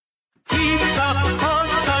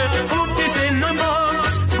'cause I put it in a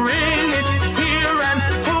box. Bring it here and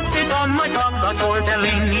put it on my top. The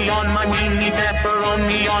tortellini on my weenie,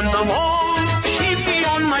 pepperoni on the walls, cheesy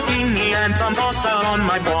on my beanie, and some salsa on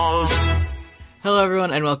my balls. Hello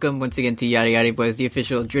everyone, and welcome once again to Yada Yada Boys, the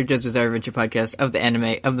official JoJo's Bizarre Adventure podcast of the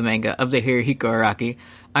anime, of the manga, of the Hirohiko Araki.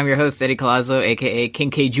 I'm your host, Eddie Colazzo, aka King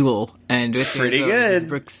K. Jewel, and with Pretty me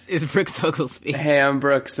good. is Brooks Oglesby. Hey, I'm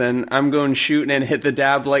Brooks, and I'm going shooting and hit the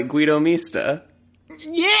dab like Guido Mista.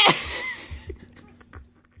 Yeah!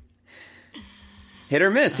 Hit or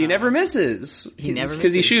miss. He never misses. He never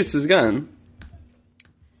because he misses. shoots his gun.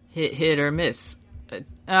 Hit or miss.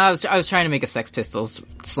 I was trying to make a Sex Pistols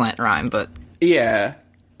slant rhyme, but Yeah.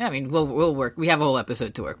 I mean, we'll work. We have a whole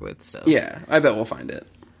episode to work with, so. Yeah, I bet we'll find it.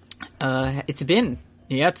 It's been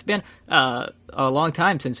a long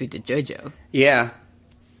time since we did JoJo. Yeah.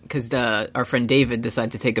 Because our friend David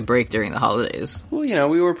decided to take a break during the holidays. Well, you know,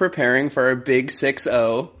 we were preparing for our big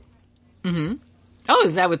 6-0. Mm-hmm. Oh,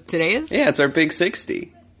 is that what today is? Yeah, it's our big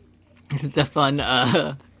 60. The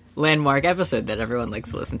fun landmark episode that everyone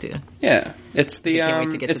likes to listen to. Yeah. It's the can't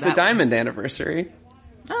wait to get to it's the that diamond anniversary.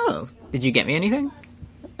 Oh, did you get me anything?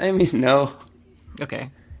 I mean, no. Okay.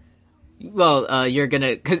 Well, you're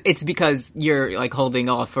gonna because you're like holding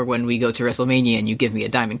off for when we go to WrestleMania and you give me a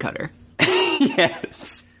diamond cutter.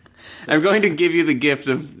 Yes. I'm going to give you the gift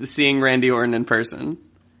of seeing Randy Orton in person.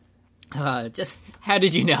 Just how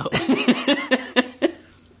did you know?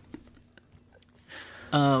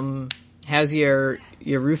 How's your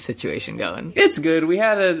roof situation going? It's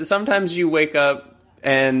good. Sometimes you wake up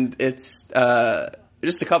and it's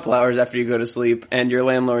just a couple hours after you go to sleep and your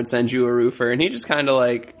landlord sends you a roofer and he just kind of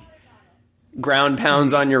like ground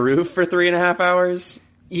pounds on your roof for 3.5 hours.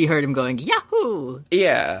 You heard him going, Yahoo!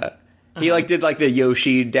 Yeah. He like did like the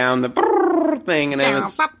Yoshi down the brrr thing and it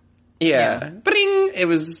was, yeah. Bring! It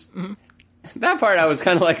was, that part I was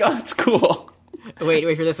kind of like, oh, it's cool.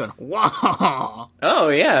 Wait for this one. Whoa! Oh,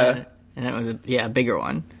 yeah. And that was a bigger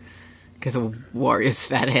one. Because of Warrior's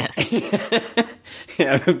fat ass.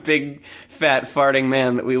 Yeah, the big, fat, farting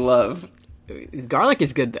man that we love. Garlic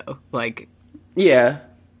is good, though. Like, Yeah.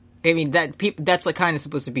 I mean, that's like kind of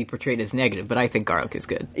supposed to be portrayed as negative, but I think garlic is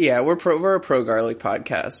good. Yeah, we're a pro garlic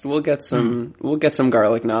podcast. We'll get some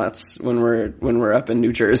garlic knots when we're up in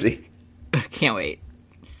New Jersey. Can't wait.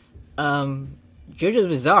 JoJo's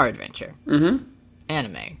Bizarre Adventure. Mm-hmm.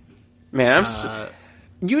 Anime. Man,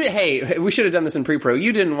 hey, we should have done this in pre-pro.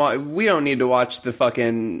 You didn't we don't need to watch the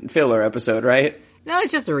fucking filler episode, right? No,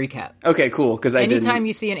 it's just a recap. Okay, cool, because I didn't. Anytime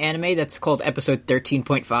you see an anime that's called episode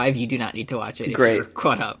 13.5, you do not need to watch it Great. if you're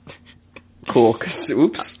caught up. Cool, because,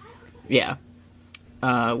 oops. Yeah.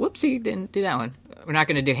 Whoopsie, didn't do that one. We're not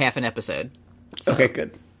going to do half an episode. So. Okay,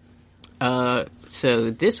 good.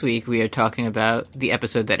 So this week we are talking about the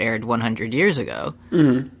episode that aired 100 years ago,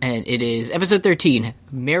 and it is episode 13,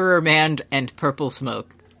 Mirror Man and Purple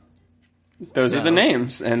Smoke. Those are the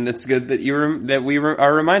names, and it's good that we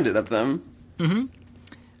are reminded of them.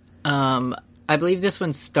 Mm-hmm. I believe this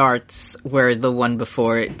one starts where the one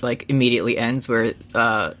before it like immediately ends, where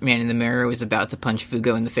Man in the Mirror was about to punch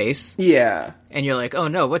Fugo in the face. Yeah. And you're like, oh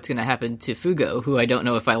no, what's going to happen to Fugo, who I don't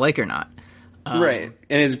know if I like or not. Right.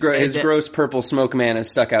 And his gross purple smoke man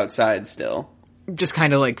is stuck outside still. Just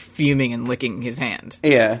kind of like fuming and licking his hand.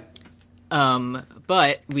 Yeah.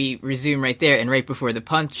 But we resume right there, and right before the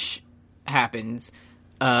punch happens,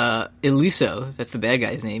 Illuso, that's the bad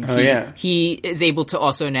guy's name. He is able to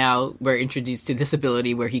also now, we're introduced to this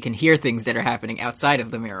ability where he can hear things that are happening outside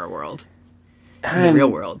of the mirror world. In the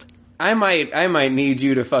real world. I might need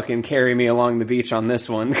you to fucking carry me along the beach on this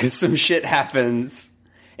one, because some shit happens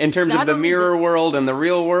in terms of the mirror world and the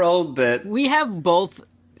real world that... We have both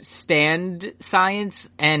stand science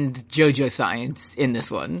and JoJo science in this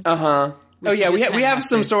one. Uh-huh. Oh yeah, we have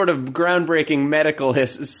some sort of groundbreaking medical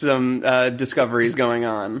discoveries going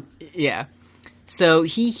on. Yeah. So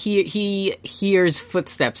he hears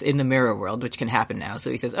footsteps in the mirror world, which can happen now. So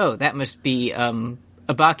he says, "Oh, that must be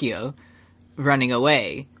Abakio running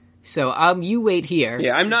away." So you wait here.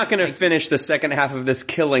 Yeah, I'm not going to finish the second half of this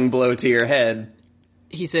killing blow to your head.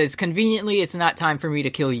 He says, conveniently, it's not time for me to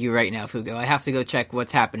kill you right now, Fugo. I have to go check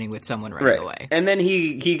what's happening with someone running away. And then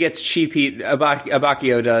he gets cheap heat,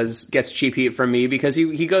 Abakio gets cheap heat from me because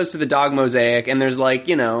he goes to the dog mosaic and there's like,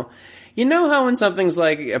 you know how when something's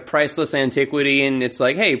like a priceless antiquity and it's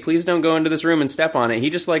like, hey, please don't go into this room and step on it. He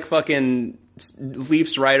just like fucking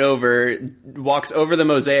leaps right over, walks over the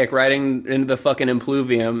mosaic right into the fucking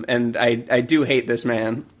impluvium, and I do hate this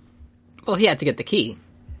man. Well, he had to get the key.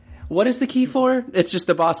 What is the key for? It's just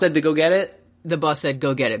the boss said to go get it? the boss said,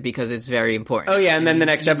 go get it because it's very important. Oh, yeah, and then the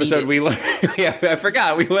next episode we learn... yeah, I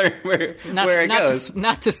forgot. We learn where it goes.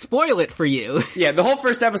 Not to spoil it for you. Yeah, the whole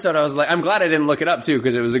first episode, I was like... I'm glad I didn't look it up, too,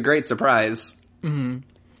 because it was a great surprise. Mm-hmm.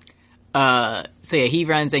 So, yeah, he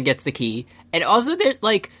runs and gets the key. And also, there's,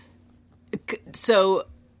 like... So,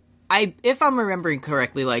 if I'm remembering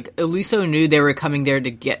correctly, like, Illuso knew they were coming there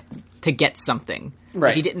to get something. Right.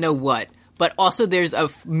 But he didn't know what. But also there's a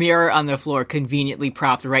mirror on the floor conveniently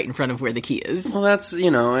propped right in front of where the key is. Well, that's,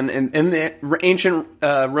 in the ancient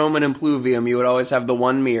Roman impluvium, you would always have the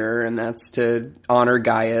one mirror, and that's to honor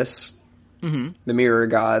Gaius, the mirror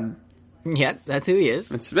god. Yeah, that's who he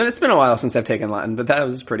is. It's been a while since I've taken Latin, but that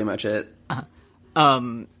was pretty much it.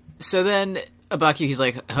 So then Abbacchio, he's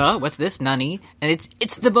like, huh, what's this, Nani? And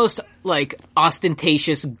it's the most, like,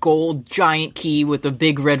 ostentatious gold giant key with a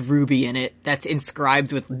big red ruby in it that's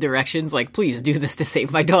inscribed with directions, like, please do this to save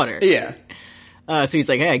my daughter. Yeah. So he's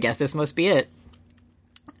like, hey, I guess this must be it.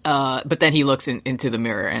 But then he looks into the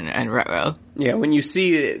mirror and Retro. Yeah, when you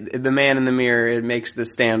see the man in the mirror, it makes the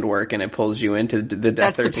stand work and it pulls you into the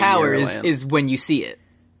Death 13 the tower land. is when you see it.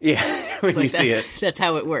 Yeah, when you see it. That's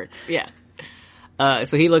how it works, yeah.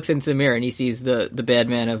 So he looks into the mirror and he sees the bad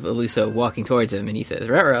man of Illuso walking towards him and he says,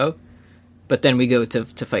 Retro. But then we go to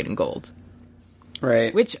fight in gold.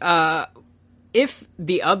 Right. Which, if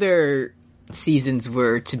the other seasons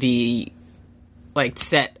were to be, like,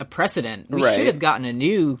 set a precedent, we should have gotten a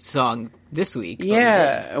new song this week.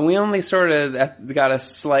 Yeah, and we only sort of got a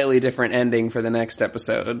slightly different ending for the next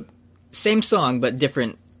episode. Same song, but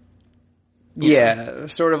different. Yeah,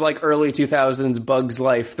 sort of like early 2000s Bugs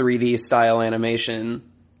Life 3D style animation.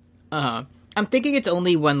 I'm thinking it's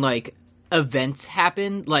only when, like, events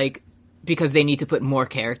happen, like, because they need to put more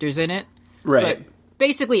characters in it. Right. But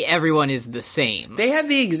basically everyone is the same. They had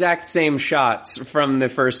the exact same shots from the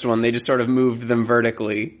first one, they just sort of moved them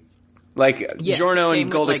vertically. Like, Giorno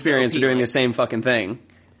and Gold Experience are doing the same fucking thing.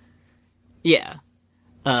 Yeah.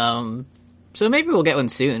 So maybe we'll get one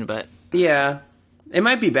soon, but... Yeah. It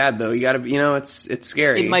might be bad, though. You gotta, it's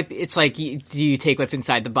scary. It's like, do you take what's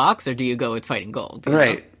inside the box, or do you go with Fighting Gold?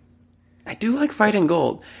 Right. Know? I do like Fighting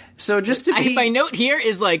Gold. So just to be... My note here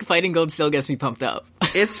is, like, Fighting Gold still gets me pumped up.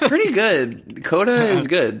 It's pretty good. Coda is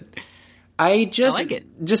good. I like it.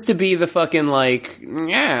 Just to be the fucking, like,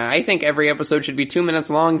 I think every episode should be 2 minutes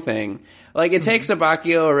long thing. Like, it takes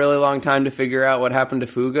Abbacchio a really long time to figure out what happened to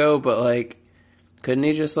Fugo, but, like, couldn't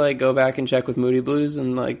he just, like, go back and check with Moody Blues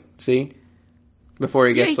and, like, see? Before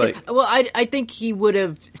he gets, Well, I think he would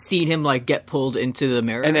have seen him, like, get pulled into the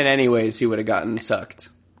mirror. And then anyways, he would have gotten sucked.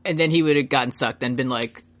 And then he would have gotten sucked and been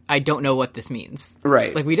like, I don't know what this means.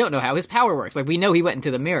 Right. Like, we don't know how his power works. Like, we know he went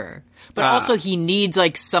into the mirror. But also he needs,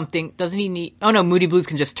 like, something... Doesn't he need... Oh, no, Moody Blues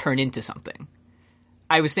can just turn into something.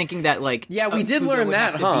 I was thinking that, like... Yeah, we did Fugo learn would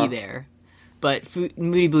that, have to be there. But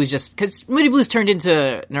Moody Blues just... Because Moody Blues turned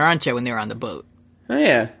into Narancia when they were on the boat. Oh,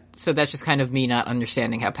 yeah. So that's just kind of me not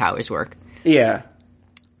understanding how powers work. Yeah.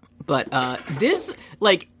 But this,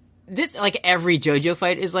 every JoJo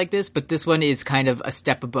fight is like this, but this one is kind of a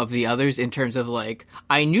step above the others in terms of, like,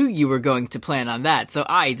 I knew you were going to plan on that, so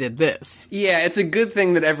I did this. Yeah, it's a good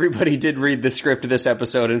thing that everybody did read the script of this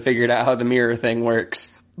episode and figured out how the mirror thing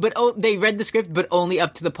works. But they read the script, but only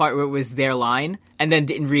up to the part where it was their line, and then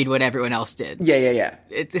didn't read what everyone else did. Yeah.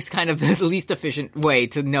 It's kind of the least efficient way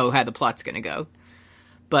to know how the plot's gonna go.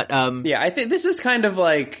 But, yeah, I think this is kind of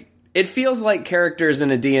like... It feels like characters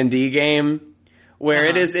in a D&D game, where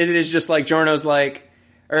it is just like Giorno's like,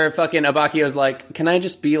 or fucking Abbacchio's like, can I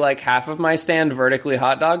just be like half of my stand vertically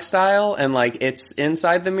hot dog style, and like it's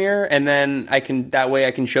inside the mirror, and then that way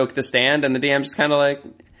I can choke the stand, and the DM's just kind of like...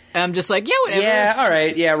 I'm just like, yeah, whatever. Yeah,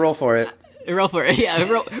 alright, yeah, roll for it. Roll for it,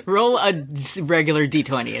 yeah. Roll a regular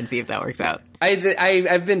D20 and see if that works out.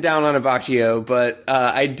 I've been down on Abbacchio, but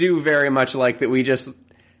I do very much like that we just...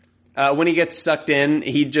 when he gets sucked in,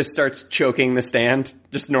 he just starts choking the stand,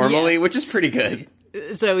 just normally, which is pretty good.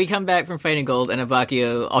 So we come back from Fighting Gold, and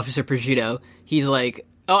Abbacchio, Officer Prosciutto, he's like,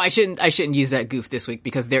 oh, I shouldn't use that goof this week,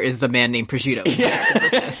 because there is the man named Prosciutto.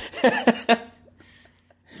 Yeah.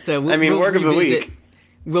 So work of the week.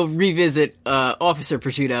 We'll revisit Officer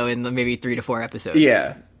Prosciutto in the maybe 3 to 4 episodes.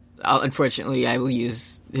 Yeah. Unfortunately, I will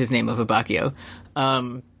use his name of Abbacchio.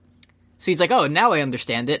 So he's like, oh, now I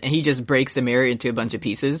understand it, and he just breaks the mirror into a bunch of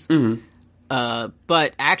pieces. Mm-hmm.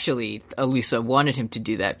 But actually, Illuso wanted him to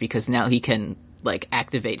do that because now he can, like,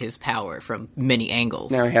 activate his power from many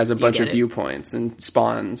angles. Now he has a bunch of viewpoints and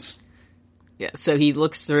spawns. Yeah, so he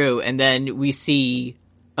looks through, and then we see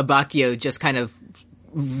Abbacchio just kind of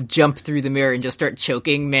jump through the mirror and just start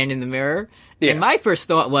choking Man in the Mirror. Yeah. And my first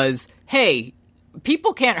thought was, hey,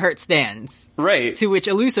 people can't hurt stands. Right. To which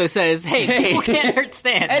Illuso says, hey, people can't hurt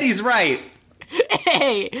stands. Eddie's right.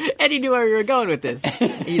 Hey, Eddie knew where we were going with this.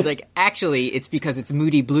 He's like, actually, it's because it's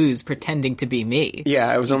Moody Blues pretending to be me. Yeah,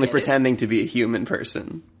 I was only pretending to be a human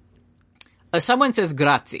person. Someone says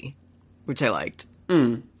grazie, which I liked.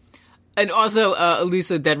 And also,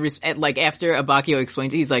 Illuso then, after Abbacchio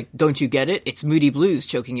explains it, he's like, don't you get it? It's Moody Blues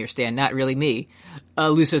choking your stand, not really me.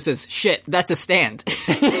 Illuso says, shit, that's a stand.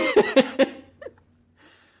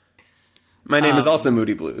 My name is also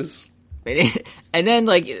Moody Blues. And then,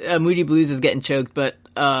 Moody Blues is getting choked, but,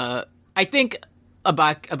 I think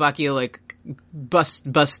Abbacchio,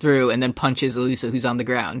 busts through and then punches Illuso, who's on the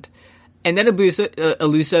ground. And then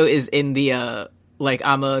Illuso is in the,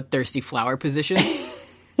 I'm a thirsty flower position.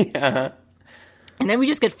 Yeah. And then we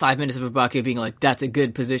just get 5 minutes of Abbacchio being like, that's a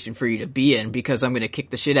good position for you to be in because I'm gonna kick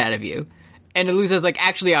the shit out of you. And Illuso's like,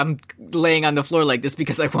 actually, I'm laying on the floor like this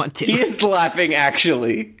because I want to. He is laughing,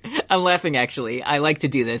 actually. I'm laughing, actually. I like to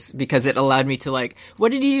do this because it allowed me to,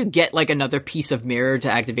 what did you get, another piece of mirror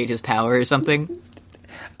to activate his power or something?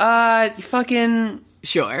 Fucking...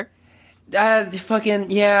 Sure. Fucking,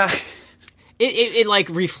 yeah. It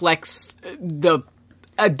reflects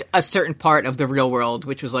a certain part of the real world,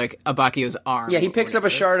 which was, Abbacchio's arm. Yeah, he picks up a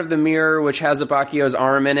shard of the mirror, which has Abbacchio's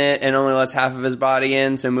arm in it, and only lets half of his body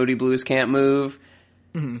in, so Moody Blues can't move.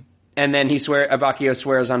 Mm-hmm. And then Abbacchio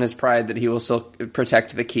swears on his pride that he will still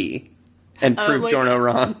protect the key and prove Giorno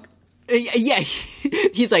wrong. Yeah,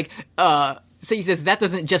 he's like, so he says, that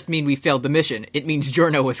doesn't just mean we failed the mission, it means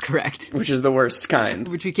Giorno was correct. Which is the worst kind.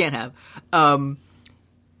 Which we can't have.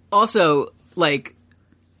 Also,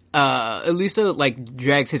 Illuso,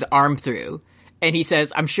 drags his arm through, and he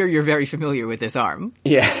says, I'm sure you're very familiar with this arm.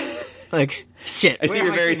 Yeah. Shit. I see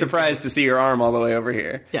you're very surprised to see your arm all the way over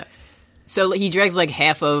here. Yeah. So he drags,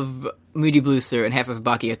 half of Moody Blues through and half of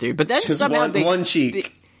Abbacchio through, but then just somehow one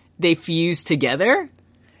cheek. They fuse together?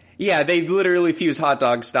 Yeah, they literally fuse hot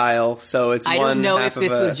dog style, so it's one half of a... I don't know if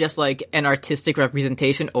this was just, an artistic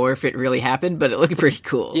representation or if it really happened, but it looked pretty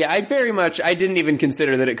cool. Yeah, I didn't even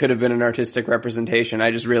consider that it could have been an artistic representation.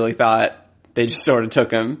 I just really thought they just sort of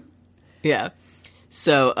took him. Yeah.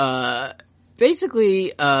 So,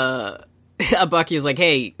 basically, Abbacchio's like,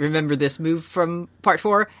 hey, remember this move from Part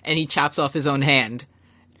 4? And he chops off his own hand.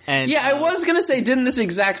 And, yeah, I was gonna say, didn't this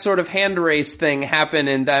exact sort of hand race thing happen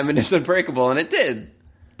in Diamond is Unbreakable? And it did.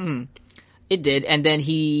 It did, and then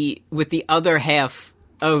he, with the other half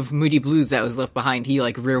of Moody Blues that was left behind, he,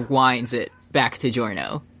 rewinds it back to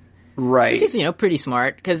Giorno. Right. Which is, pretty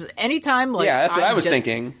smart, because anytime, yeah, that's what I was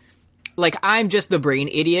thinking. I'm just the brain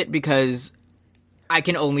idiot, because I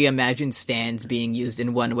can only imagine stands being used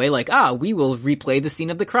in one way, we will replay the scene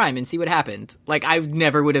of the crime and see what happened. I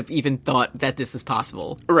never would have even thought that this is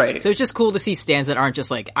possible. Right. So it's just cool to see stands that aren't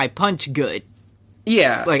just I punch good.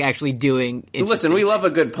 Yeah. Actually doing... Listen, we love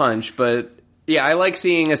a good punch, but yeah, I like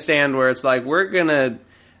seeing a stand where it's we're gonna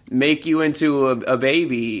make you into a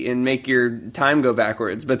baby and make your time go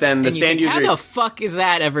backwards, but then the stand user... How the fuck is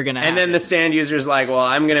that ever gonna happen? And then the stand user's well,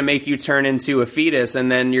 I'm gonna make you turn into a fetus,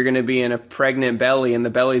 and then you're gonna be in a pregnant belly, and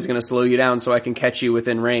the belly's gonna slow you down so I can catch you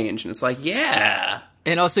within range. And it's yeah!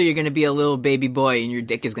 And also you're gonna be a little baby boy, and your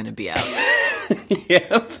dick is gonna be out.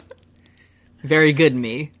 Yep. Very good,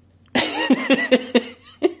 me.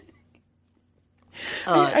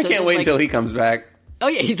 I can't wait until he comes back. Oh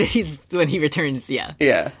yeah, he's when he returns. Yeah.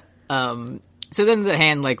 Yeah. So then the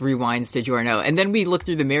hand rewinds to Giorno, and then we look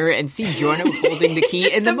through the mirror and see Giorno holding the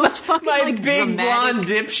key in the most fucking big dramatic... blonde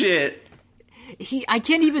dipshit. I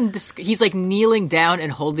can't even. He's kneeling down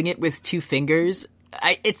and holding it with two fingers.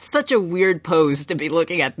 It's such a weird pose to be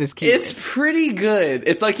looking at this key. It's pretty good.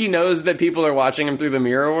 It's he knows that people are watching him through the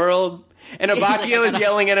mirror world. And Abbacchio is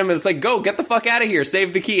yelling at him, and it's go, get the fuck out of here,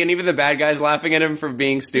 save the key. And even the bad guy's laughing at him for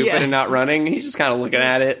being stupid and not running. He's just kind of looking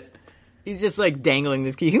at it. He's just dangling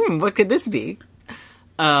this key. What could this be?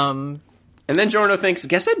 And then Giorno thinks,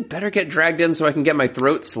 guess I'd better get dragged in so I can get my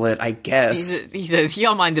throat slit, I guess. He says,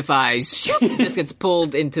 y'all mind if I just gets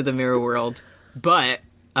pulled into the mirror world. But,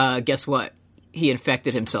 guess what? He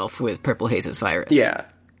infected himself with Purple Haze's virus. Yeah.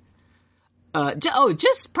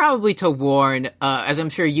 Just probably to warn, as I'm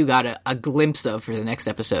sure you got a glimpse of for the next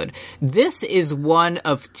episode, this is one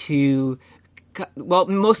of two,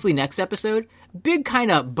 mostly next episode, big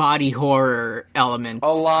kind of body horror elements.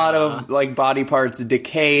 A lot of, body parts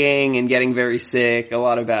decaying and getting very sick, a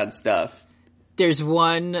lot of bad stuff. There's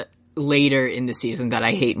one later in the season that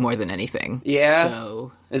I hate more than anything. Yeah?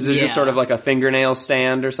 So, is it just sort of a fingernail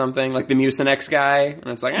stand or something? Like the Mucinex guy? And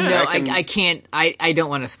it's no, I can't, I don't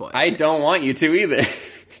want to spoil I don't want you to either.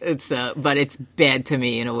 But it's bad to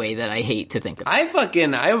me in a way that I hate to think of. I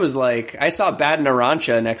saw Bad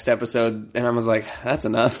Narancia next episode, and I was like, that's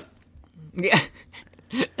enough. Yeah.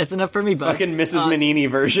 That's enough for me, bud. Fucking Mrs. Manini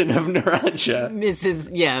version of Narancia.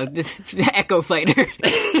 The Echo Fighter.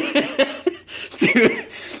 Dude,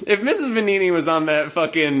 if Mrs. Manini was on that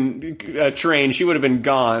fucking train, she would have been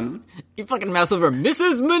gone. You fucking mouse over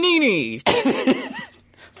Mrs. Manini!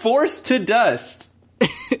 Forced to dust.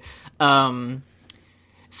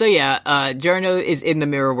 So yeah, Giorno is in the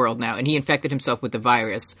mirror world now, and he infected himself with the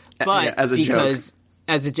virus. But as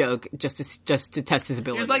a joke, just to test his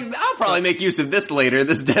abilities. He's like, I'll probably make use of this later,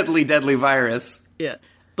 this deadly, deadly virus. Yeah.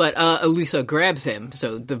 But Illuso grabs him,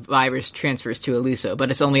 so the virus transfers to Illuso, but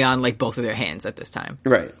it's only on, like, both of their hands at this time.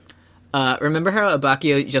 Right. Remember how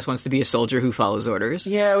Abbacchio just wants to be a soldier who follows orders?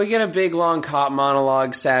 Yeah, we get a big, long cop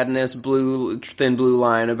monologue, sadness, thin blue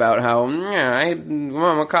line about how, I'm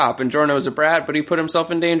a cop, and Giorno's a brat, but he put himself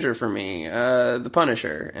in danger for me, the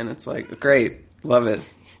Punisher. And it's like, great, love it.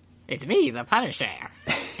 It's me, the Punisher.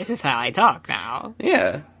 This is how I talk now.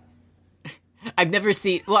 Yeah. I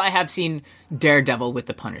have seen Daredevil with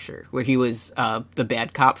the Punisher, where he was the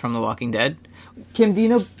bad cop from The Walking Dead. Kim, do you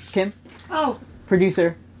know Kim? Oh.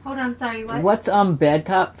 Producer. Hold on, sorry, what? What's bad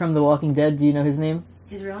cop from The Walking Dead? Do you know his name?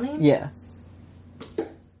 His real name? Yeah.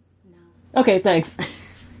 No. Okay, thanks.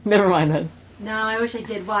 Never mind then. No, I wish I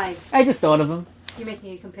did. Why? I just thought of him. You're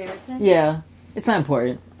making a comparison? Yeah. It's not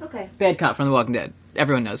important. Okay. Bad cop from The Walking Dead.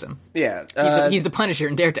 Everyone knows him. Yeah. He's the Punisher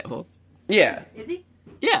in Daredevil. Yeah. Is he?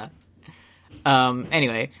 Yeah.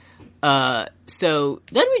 Anyway. So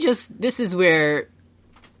then this is where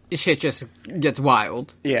shit just gets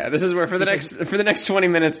wild. Yeah, this is where for the next 20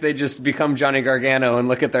 minutes they just become Johnny Gargano and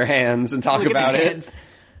look at their hands and talk about it. Hands.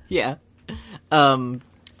 Yeah.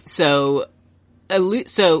 So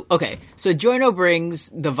Giorno brings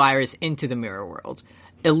the virus into the mirror world.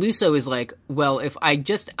 Illuso is like, well, if I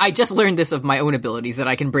just learned this of my own abilities that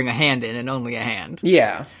I can bring a hand in and only a hand.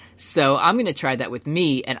 Yeah. So I'm going to try that with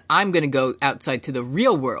me, and I'm going to go outside to the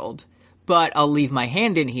real world, but I'll leave my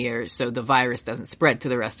hand in here so the virus doesn't spread to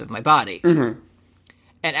the rest of my body. Mm-hmm.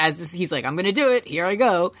 And as he's like, I'm going to do it, here I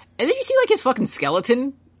go. And then you see like his fucking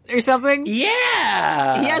skeleton or something.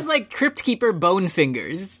 Yeah! He has like Crypt Keeper bone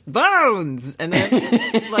fingers. Bones! And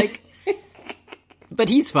then like, but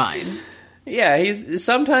he's fine. Yeah, he's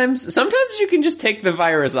sometimes you can just take the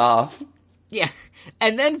virus off. Yeah.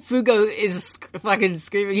 And then Fugo is fucking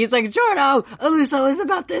screaming. He's like, Giorno, Illuso is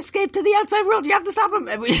about to escape to the outside world. You have to stop him.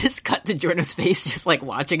 And we just cut to Giorno's face, just like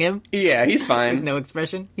watching him. Yeah, he's fine. With no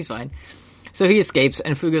expression. He's fine. So he escapes,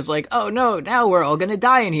 and Fugo's like, oh no, now we're all gonna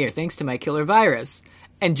die in here thanks to my killer virus.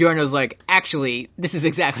 And Giorno's like, actually, this is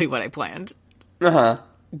exactly what I planned. Uh-huh.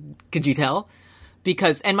 Could you tell?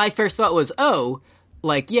 And my first thought was, now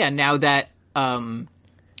that,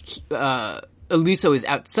 Illuso is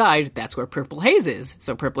outside, that's where Purple Haze is.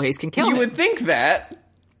 So Purple Haze can kill him. You would think that,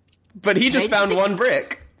 but he just found one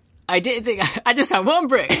brick. I didn't think, I just found one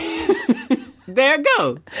brick. There you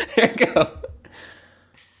go.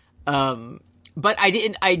 But I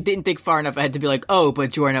didn't think far enough. I had to be like, oh,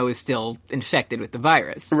 but Giorno is still infected with the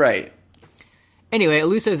virus. Right. Anyway,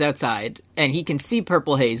 Illuso's outside, and he can see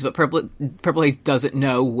Purple Haze, but Purple Haze doesn't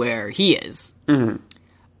know where he is. Mm-hmm.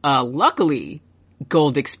 Luckily,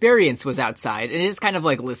 Gold Experience was outside, and it's kind of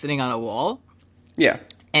like listening on a wall. Yeah.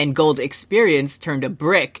 And Gold Experience turned a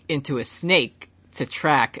brick into a snake to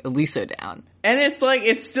track Illuso down. And it's like,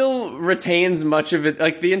 it still retains much of it.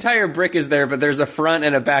 Like, the entire brick is there, but there's a front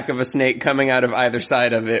and a back of a snake coming out of either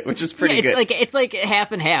side of it, which is pretty good. It's like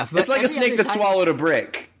half and half. It's like a snake that swallowed a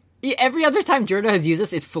brick. Yeah, every other time Giorno has used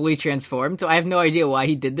this, it's fully transformed, so I have no idea why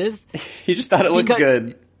he did this. He just thought it looked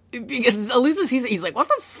good. Because Illuso sees it, he's like, what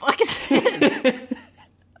the fuck is this?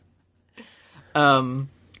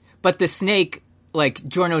 But the snake, like,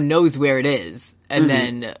 Giorno knows where it is, and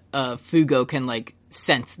then Fugo can, like,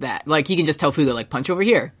 sense that. Like, he can just tell Fugo, like, punch over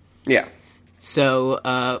here. Yeah.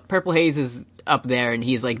 So, Purple Haze is up there, and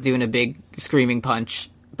he's, like, doing a big screaming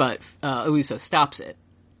punch, but Illuso stops it.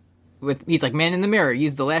 He's like, man in the mirror,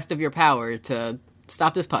 use the last of your power to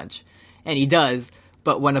stop this punch. And he does,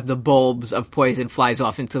 but one of the bulbs of poison flies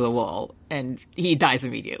off into the wall, and he dies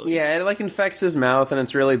immediately. Yeah, it, like, infects his mouth, and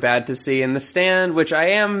it's really bad to see. And the stand, which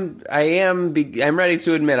I'm ready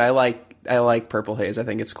to admit, I like Purple Haze. I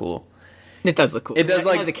think it's cool. It does look cool. It does,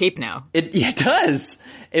 like, has a cape now. It does.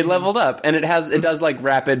 It leveled up, and it does like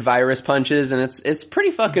rapid virus punches, and it's pretty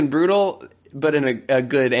fucking brutal, but in a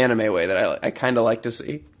good anime way that I kind of like to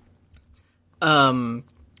see. So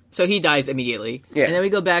he dies immediately. Yeah. And then we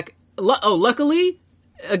go back. Luckily,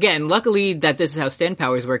 again, luckily that this is how stand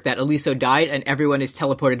powers work, that Illuso died and everyone is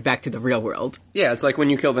teleported back to the real world. Yeah, it's like when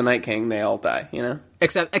you kill the Night King, they all die, you know?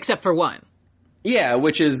 Except for one. Yeah,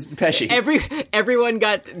 which is Pesci. Everyone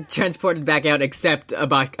got transported back out except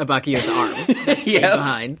Abakio's arm that stayed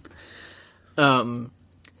behind.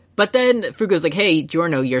 But then Fugo's like, hey,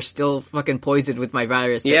 Giorno, you're still fucking poisoned with my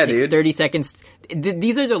virus. That takes 30 seconds.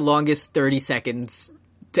 These are the longest 30 seconds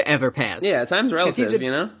to ever pass. Yeah, time's relative,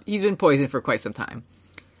 you know? He's been poisoned for quite some time.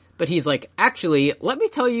 But he's like, actually, let me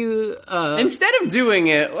tell you... instead of doing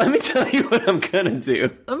it, let me tell you what I'm gonna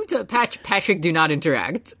do. Let me tell Patrick, do not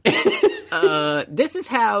interact. This is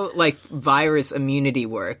how, like, virus immunity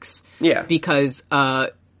works. Yeah. Because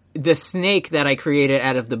the snake that I created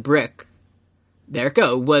out of the brick... There it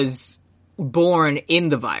go, was born in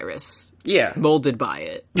the virus. Yeah. Molded by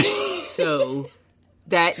it. So,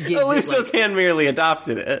 that gives Illuso's hand merely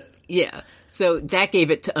adopted it. Yeah. So, that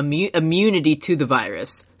gave it to immunity to the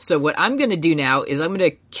virus. So, what I'm gonna do now is I'm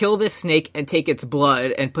gonna kill this snake and take its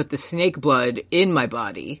blood and put the snake blood in my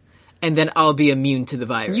body. And then I'll be immune to the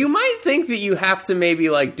virus. You might think that you have to maybe,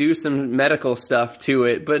 like, do some medical stuff to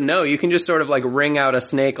it, but no, you can just sort of, like, wring out a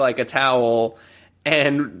snake like a towel...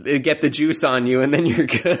 and get the juice on you, and then you're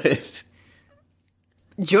good.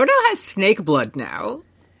 Giorno has snake blood now.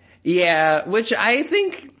 Yeah, which I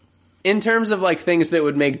think, in terms of, like, things that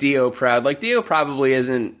would make Dio proud, like, Dio probably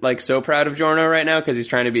isn't, like, so proud of Giorno right now, because he's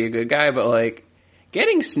trying to be a good guy, but, like,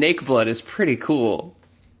 getting snake blood is pretty cool.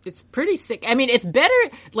 It's pretty sick. I mean, it's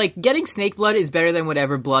better, like, getting snake blood is better than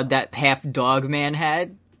whatever blood that half-dog man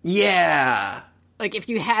had. Yeah. Like, if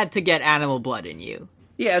you had to get animal blood in you.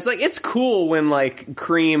 Yeah, it's like, it's cool when, like,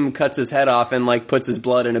 Cream cuts his head off and, like, puts his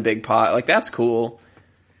blood in a big pot. Like, that's cool.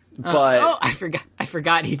 But... I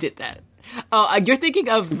forgot he did that. Oh, you're thinking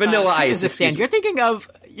of... Vanilla Ice. You're thinking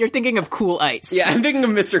of Cool Ice. Yeah, I'm thinking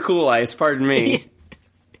of Mr. Cool Ice, pardon me.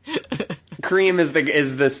 Cream is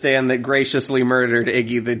the stand that graciously murdered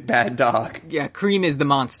Iggy the bad dog. Yeah, Cream is the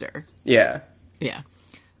monster. Yeah. Yeah.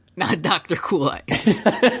 Not Dr. Cool Ice.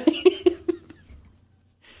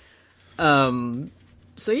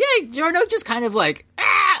 So yeah, Giorno just kind of like,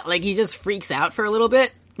 like he just freaks out for a little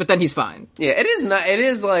bit, but then he's fine. Yeah, it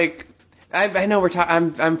is like, I know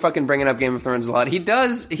I'm fucking bringing up Game of Thrones a lot.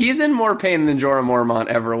 He's in more pain than Jorah Mormont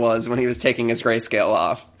ever was when he was taking his grayscale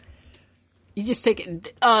off. You just take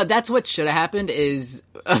it, that's what should have happened is,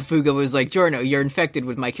 Fugo was like, Giorno, you're infected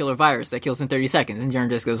with my killer virus that kills in 30 seconds, and Giorno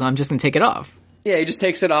just goes, I'm just gonna take it off. Yeah, he just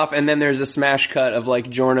takes it off, and then there's a smash cut of, like,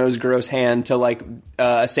 Giorno's gross hand to, like,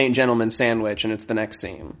 a St. Gentleman's sandwich, and it's the next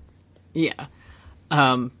scene. Yeah.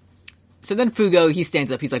 So then Fugo, he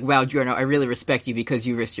stands up, he's like, wow, Giorno, I really respect you because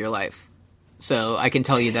you risked your life. So I can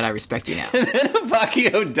tell you that I respect you now. And then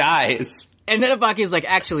Abakio dies. And then Abakio's like,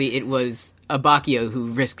 actually, it was Abakio who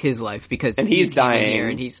risked his life because... And he's dying. Here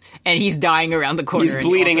and he's dying around the corner. He's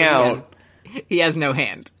bleeding out. He has no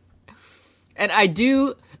hand. And I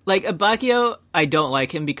do... Like, Abakio, I don't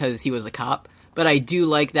like him because he was a cop, but I do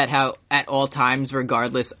like that how, at all times,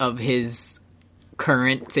 regardless of his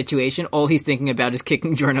current situation, all he's thinking about is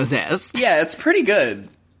kicking Giorno's ass. Yeah, it's pretty good.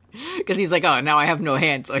 Because he's like, oh, now I have no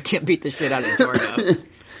hands, so I can't beat the shit out of Giorno.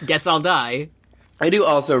 Guess I'll die. I do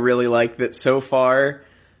also really like that so far...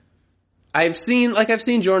 I've seen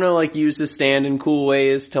Giorno, like, use his stand in cool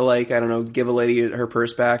ways to, like, I don't know, give a lady her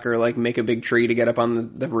purse back or, like, make a big tree to get up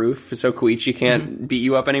on the roof so Koichi can't beat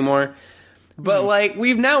you up anymore. But, like,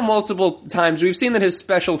 we've now multiple times, we've seen that his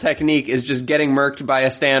special technique is just getting murked by a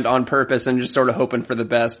stand on purpose and just sort of hoping for the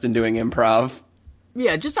best and doing improv.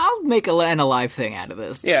 Yeah, I'll make an alive thing out of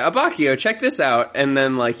this. Yeah, Abakio, check this out. And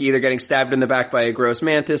then, like, either getting stabbed in the back by a gross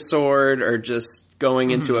mantis sword or just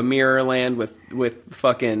going into a mirror land with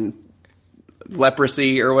fucking...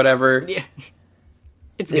 leprosy or whatever. Yeah.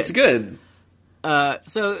 It's good.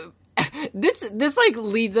 So this like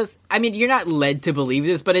leads us, I mean, you're not led to believe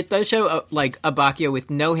this, but it does show like Abakio with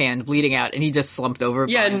no hand bleeding out and he just slumped over.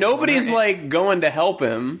 Yeah, nobody's like going to help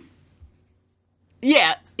him.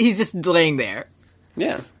 Yeah, he's just laying there.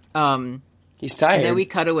 Yeah. He's tired. And then we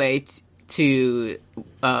cut away to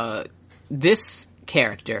this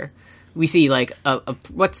character. We see, like,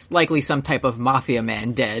 what's likely some type of mafia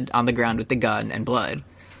man dead on the ground with the gun and blood.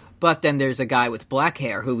 But then there's a guy with black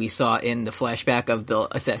hair who we saw in the flashback of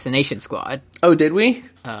the assassination squad. Oh, did we?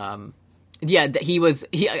 Yeah,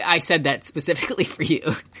 I said that specifically for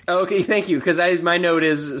you. Okay, thank you, because my note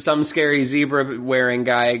is some scary zebra-wearing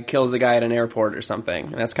guy kills a guy at an airport or something.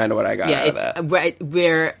 And that's kind of what I got out of that.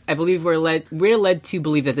 Where I believe we're led to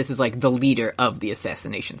believe that this is, like, the leader of the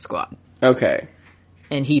assassination squad. Okay.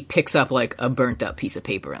 And he picks up, like, a burnt-up piece of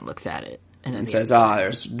paper and looks at it. And then says,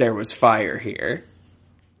 there was fire here.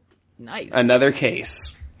 Nice. Another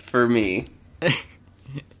case for me.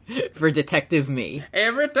 For Detective Me.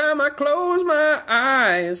 Every time I close my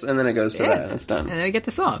eyes. And then it goes to that. It's done. And then I get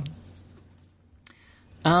the song.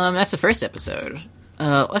 That's the first episode.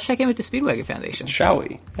 Let's check in with the Speedwagon Foundation. Shall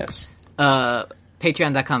we? Yes.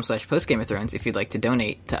 Patreon.com/PostGameOfThrones if you'd like to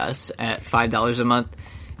donate to us at $5 a month.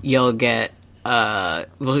 You'll get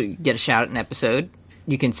we'll get a shout out in an episode.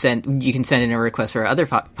 You can send in a request for our other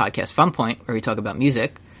podcast, Fun Point, where we talk about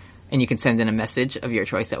music, and you can send in a message of your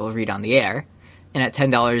choice that we'll read on the air. And at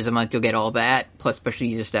 $10 a month, you'll get all that, plus special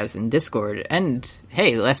user status in Discord. And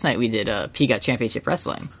hey, last night we did PGOT Championship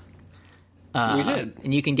Wrestling. We did.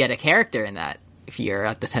 And you can get a character in that if you're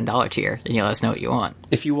at the $10 tier, and you let us know what you want.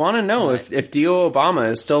 If you want to know if Dio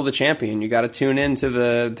Obama is still the champion, you got to tune in to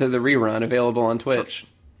the rerun available on Twitch.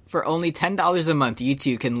 For only $10 a month, you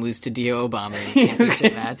too can lose to Dio Obama in a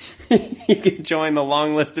championship match. You can join the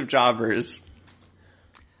long list of jobbers.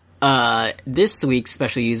 This week's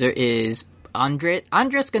special user is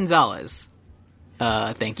Andres Gonzalez.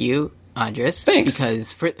 Thank you, Andres. Thanks.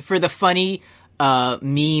 Because for the funny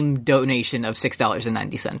meme donation of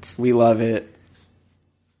 $6.90. We love it.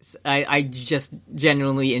 I just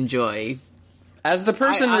genuinely enjoy. As the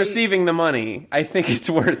person receiving the money, I think it's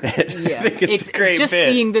worth it. Yeah. I think it's a great just bit.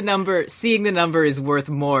 seeing the number is worth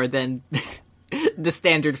more than the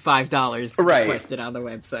standard $5 requested on the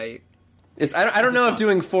website. I don't know if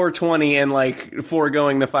doing 420 and like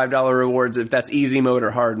foregoing the $5 rewards, if that's easy mode or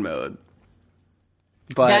hard mode.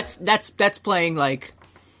 But that's playing like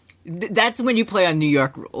that's when you play on New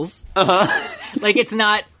York rules. Like it's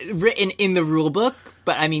not written in the rule book,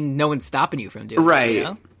 but I mean no one's stopping you from doing right. it. You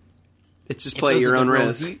know? It's just play at your own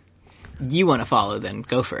risk. You want to follow, then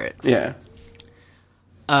go for it. Yeah.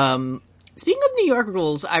 Speaking of New York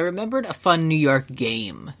rules, I remembered a fun New York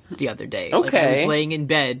game the other day. Okay. Like I was laying in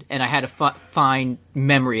bed, and I had a fine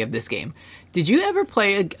memory of this game. Did you ever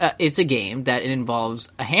play it's a game that involves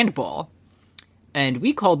a handball, and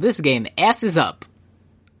we called this game Asses Up.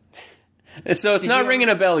 So it's not ringing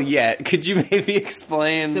a bell yet. Could you maybe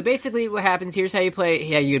explain? So basically what happens, here's how you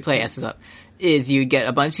would play Asses Up, is you'd get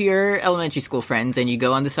a bunch of your elementary school friends, and you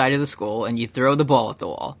go on the side of the school, and you throw the ball at the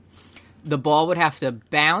wall. The ball would have to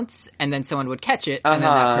bounce, and then someone would catch it, and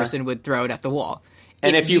then that person would throw it at the wall.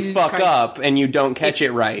 And if you fuck up and you don't catch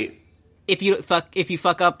it right... If you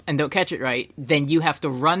fuck up and don't catch it right, then you have to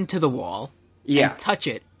run to the wall and touch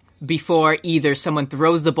it before either someone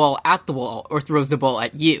throws the ball at the wall or throws the ball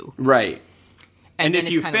at you. Right. And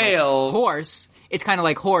if you fail... Like horse, it's kind of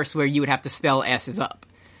like horse where you would have to spell asses up.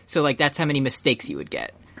 So like that's how many mistakes you would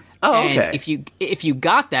get. Oh, and okay. if you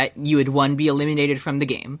got that, you would 1, be eliminated from the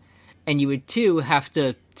game, and you would 2, have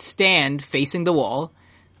to stand facing the wall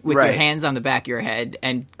with your hands on the back of your head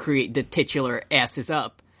and create the titular asses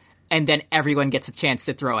up, and then everyone gets a chance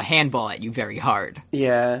to throw a handball at you very hard.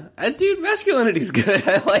 Yeah. Dude, masculinity's good.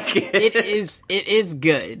 I like it. It is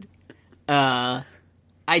good.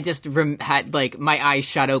 I just had, like, my eyes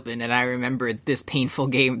shot open, and I remembered this painful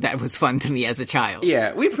game that was fun to me as a child.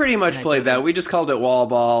 Yeah, we pretty much played that. We just called it wall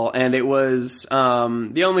ball, and it was,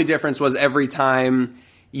 the only difference was every time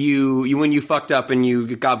when you fucked up and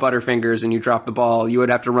you got butterfingers and you dropped the ball, you would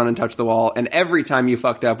have to run and touch the wall, and every time you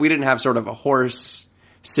fucked up, we didn't have sort of a horse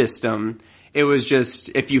system. It was just,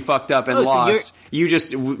 if you fucked up and lost,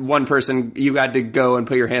 one person, you had to go and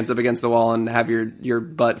put your hands up against the wall and have your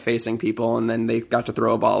butt facing people, and then they got to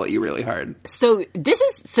throw a ball at you really hard. So this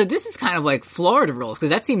is kind of like Florida rules, because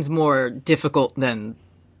that seems more difficult than,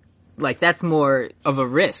 like, that's more of a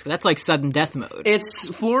risk. That's like sudden death mode.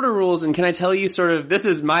 It's Florida rules, and can I tell you sort of, this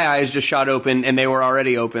is, my eyes just shot open, and they were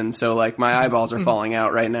already open, so, like, my eyeballs are falling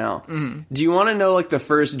out right now. Mm-hmm. Do you want to know, like, the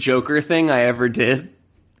first Joker thing I ever did?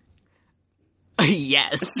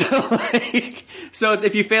 Yes. So it's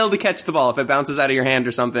if you fail to catch the ball, if it bounces out of your hand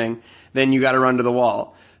or something, then you gotta run to the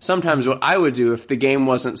wall. Sometimes what I would do, if the game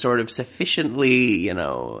wasn't sort of sufficiently,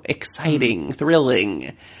 exciting,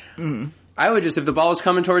 thrilling, I would just, if the ball was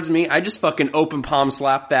coming towards me, I just fucking open palm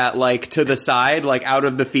slap that, like, to the side, like, out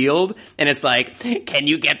of the field, and it's like, can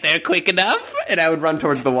you get there quick enough? And I would run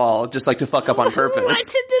towards the wall, just like to fuck up on purpose. What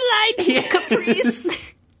a delightful caprice.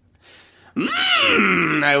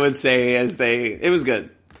 I would say it was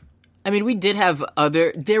good. I mean, we did have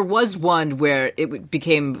there was one where it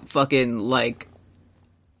became fucking like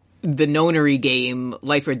the nonary game,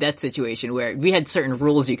 life or death situation, where we had certain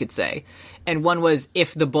rules you could say. And one was,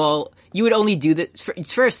 if the ball, you would only do this,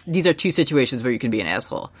 first, these are 2 situations where you can be an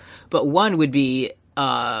asshole. But one would be,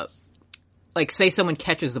 like, say someone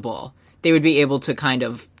catches the ball, they would be able to kind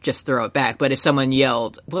of just throw it back. But if someone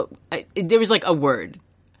yelled, there was like a word.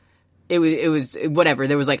 It was whatever.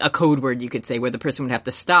 There was like a code word you could say where the person would have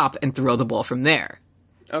to stop and throw the ball from there.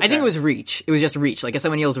 Okay. I think it was reach. It was just reach. Like if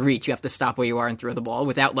someone yells reach, you have to stop where you are and throw the ball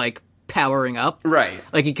without like powering up. Right.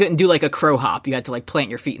 Like you couldn't do like a crow hop. You had to like plant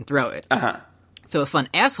your feet and throw it. Uh-huh. So a fun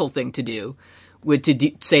asshole thing to do would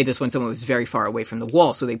say this when someone was very far away from the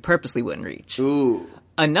wall so they purposely wouldn't reach. Ooh.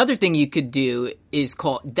 Another thing you could do is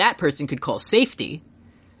that person could call safety,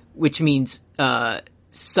 which means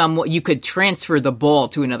you could transfer the ball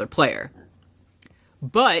to another player.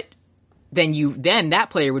 But then that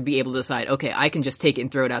player would be able to decide, okay, I can just take it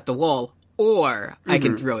and throw it out the wall, or I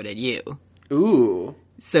can throw it at you. Ooh.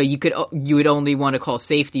 So you would only want to call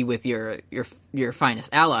safety with your finest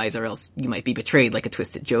allies, or else you might be betrayed like a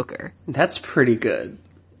twisted joker. That's pretty good.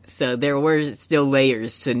 So there were still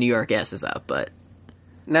layers to New York Asses Up, but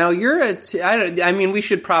now I mean, we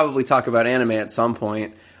should probably talk about anime at some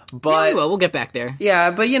point. But we'll get back there.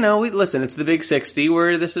 Yeah, but listen, it's the Big 60.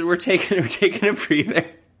 We're taking a breather.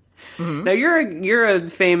 Mm-hmm. Now you're a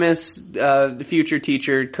famous future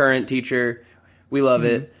teacher, current teacher. We love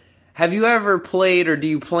it. Have you ever played, or do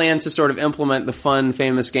you plan to sort of implement the fun,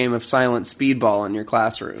 famous game of Silent Speedball in your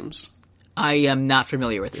classrooms? I am not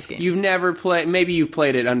familiar with this game. You've never played. Maybe you've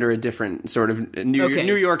played it under a different sort of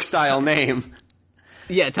New York style name.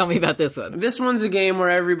 Yeah, tell me about this one. This one's a game where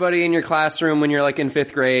everybody in your classroom, when you're like in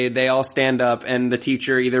 5th grade, they all stand up and the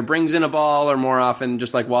teacher either brings in a ball or more often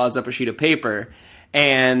just like wads up a sheet of paper.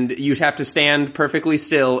 And you have to stand perfectly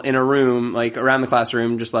still in a room, like around the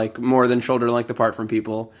classroom, just like more than shoulder length apart from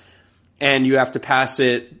people. And you have to pass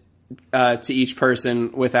it to each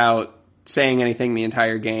person without saying anything the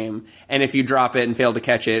entire game. And if you drop it and fail to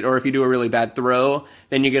catch it, or if you do a really bad throw,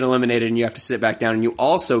 then you get eliminated and you have to sit back down. And you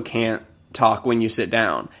also can't talk when you sit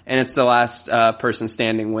down. And it's the last person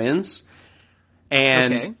standing wins.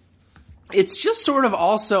 And it's just sort of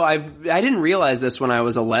also, I didn't realize this when I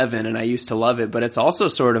was 11 and I used to love it, but it's also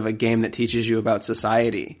sort of a game that teaches you about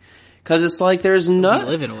society. Because it's like there's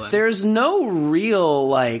no real,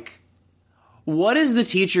 like, what is the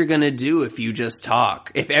teacher going to do if you just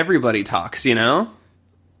talk? If everybody talks, you know?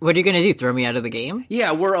 What are you going to do? Throw me out of the game?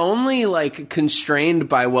 Yeah, we're only like constrained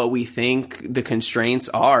by what we think the constraints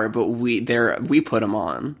are, but we put them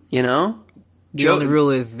on, you know? The only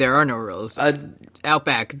rule is there are no rules.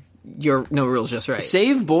 Outback, no rules, just right.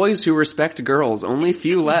 Save boys who respect girls. Only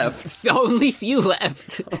few left. Only few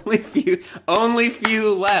left. Only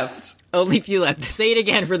few left. Only few left. Say it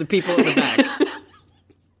again for the people in the back.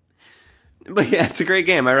 But yeah, it's a great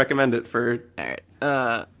game. I recommend it for...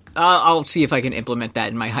 Alright. I'll see if I can implement that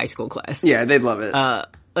in my high school class. Yeah, they'd love it.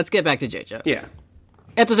 Let's get back to JoJo. Yeah.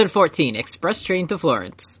 Episode 14, Express Train to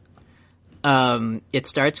Florence. It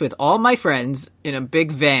starts with all my friends in a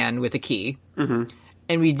big van with a key. Mm-hmm.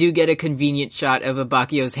 And we do get a convenient shot of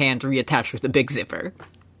Abakio's hand reattached with a big zipper.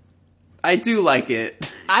 I do like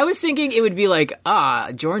it. I was thinking it would be like,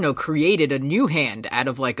 Giorno created a new hand out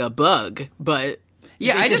of like a bug, but...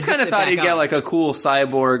 Yeah, I just kind of thought he'd get like a cool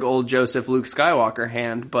cyborg old Joseph Luke Skywalker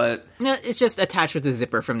hand, but... No, it's just attached with a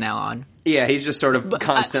zipper from now on. Yeah, he's just sort of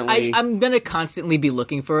constantly... I'm going to constantly be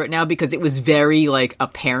looking for it now because it was very like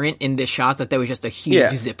apparent in this shot that there was just a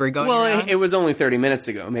huge zipper going around. Well, it was only 30 minutes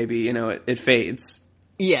ago. Maybe, it fades.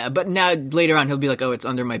 Yeah, but now later on he'll be like, oh, it's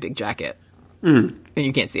under my big jacket. Mm. And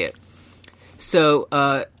you can't see it.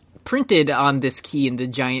 So, printed on this key in the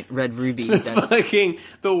giant red ruby. That's fucking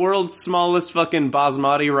the world's smallest fucking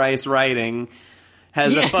basmati rice writing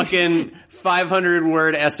has a fucking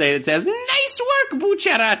 500-word essay that says, "Nice work,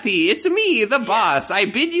 Bucciarati. It's me, the boss. I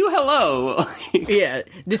bid you hello." Yeah,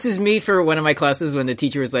 this is me for one of my classes when the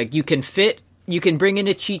teacher was like, you can bring in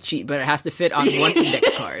a cheat sheet, but it has to fit on one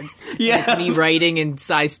index card. Yeah. And it's me writing in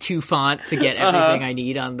size 2 font to get everything I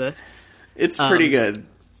need on the... It's pretty good.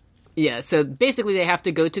 Yeah, so basically they have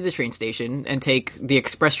to go to the train station and take the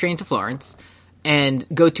express train to Florence and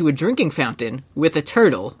go to a drinking fountain with a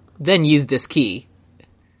turtle, then use this key.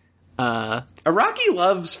 Araki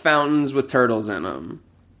loves fountains with turtles in them.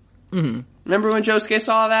 Mm-hmm. Remember when Josuke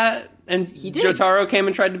saw that and Jotaro came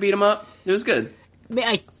and tried to beat him up? It was good.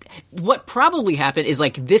 What probably happened is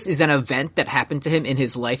like this is an event that happened to him in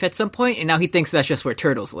his life at some point, and now he thinks that's just where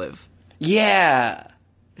turtles live. Yeah.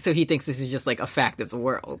 So he thinks this is just like a fact of the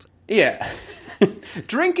world. Yeah.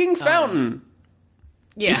 Drinking fountain.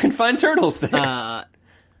 Yeah. You can find turtles there.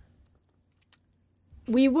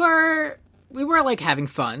 We were like having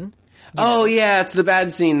fun. Oh yeah, it's the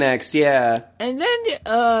bad scene next, yeah. And then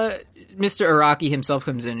Mr. Araki himself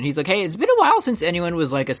comes in and he's like, hey, it's been a while since anyone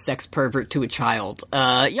was like a sex pervert to a child.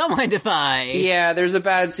 Y'all mind if I... Yeah, there's a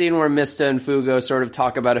bad scene where Mista and Fugo sort of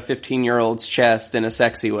talk about a 15-year-old's chest in a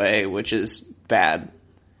sexy way, which is bad.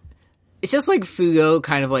 It's just like Fugo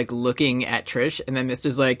kind of like looking at Trish, and then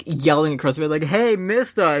Mista's like yelling across the bed, like, "Hey,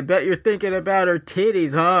 Mista, I bet you're thinking about her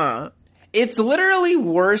titties, huh?" It's literally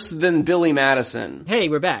worse than Billy Madison. Hey,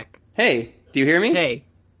 we're back. Hey, do you hear me? Hey.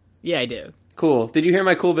 Yeah, I do. Cool. Did you hear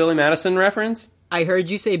my cool Billy Madison reference? I heard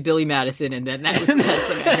you say Billy Madison, and then that was the last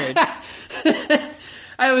thing I heard.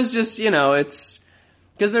 I was just, it's...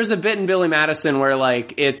 Because there's a bit in Billy Madison where,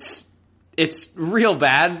 like, it's real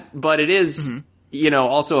bad, but it is,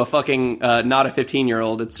 also a fucking, not a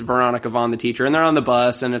 15-year-old. It's Veronica Vaughn, the teacher, and they're on the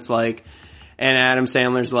bus, and it's like... And Adam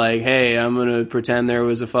Sandler's like, hey, I'm gonna pretend there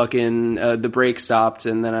was a fucking... the brake stopped,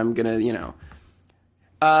 and then I'm gonna,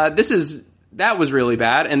 That was really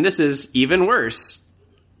bad, and this is even worse.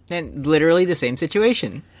 And literally the same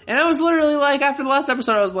situation. And I was literally like, after the last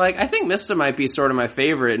episode, I was like, I think Mista might be sort of my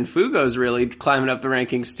favorite, and Fugo's really climbing up the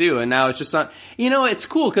rankings too, and now it's just not... it's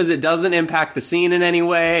cool, because it doesn't impact the scene in any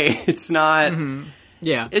way. It's not... Mm-hmm.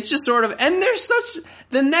 Yeah. It's just sort of... And there's such...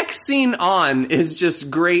 The next scene on is just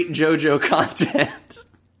great JoJo content.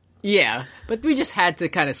 Yeah, but we just had to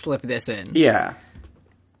kind of slip this in. Yeah.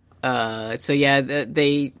 So yeah,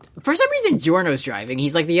 they... For some reason, Giorno's driving.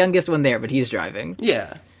 He's like the youngest one there, but he's driving.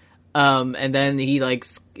 Yeah. And then he like,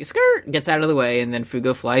 gets out of the way, and then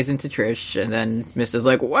Fugo flies into Trish, and then Mista's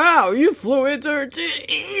like, wow, you flew into her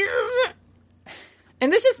titties.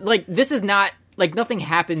 And this is not... Like, nothing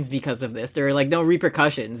happens because of this. There are, like, no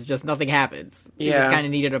repercussions. Just nothing happens. Yeah. You just kind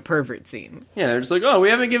of needed a pervert scene. Yeah, they're just like, oh, we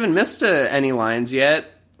haven't given Mista any lines yet.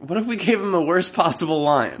 What if we gave him the worst possible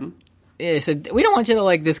line? Yeah, so we don't want you to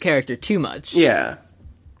like this character too much. Yeah.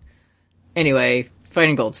 Anyway,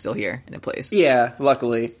 Fighting Gold's still here, and it plays. Yeah,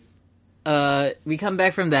 luckily. We come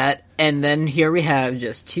back from that, and then here we have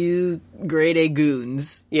just two grade A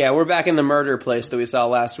goons. Yeah, we're back in the murder place that we saw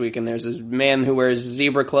last week, and there's this man who wears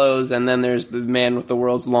zebra clothes, and then there's the man with the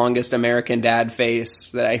world's longest American dad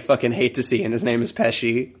face that I fucking hate to see, and his name is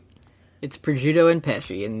Pesci. It's Prosciutto and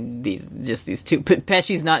Pesci, and these two.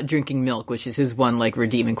 Pesci's not drinking milk, which is his one, like,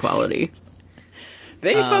 redeeming quality.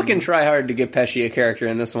 They fucking try hard to give Pesci a character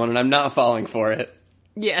in this one, and I'm not falling for it.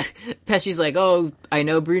 Yeah, Pesci's like, oh, I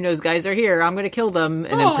know Bruno's guys are here, I'm gonna kill them.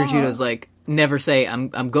 And then Prosciutto's like, never say, I'm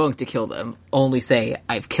going to kill them. Only say,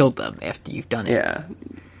 I've killed them after you've done it. Yeah.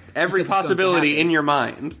 Every possibility in your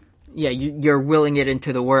mind. Yeah, you're willing it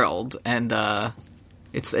into the world, and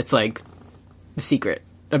it's like the secret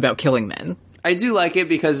about killing men. I do like it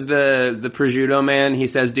because the Prosciutto man, he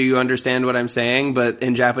says, do you understand what I'm saying? But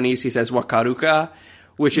in Japanese, he says, wakaruka,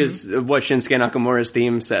 which is what Shinsuke Nakamura's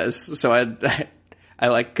theme says. So I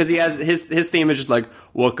like, because he has, his theme is just like,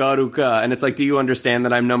 wakaruka, and it's like, do you understand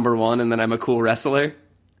that I'm number one and that I'm a cool wrestler?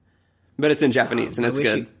 But it's in Japanese, and it's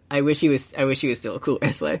good. I wish he was still a cool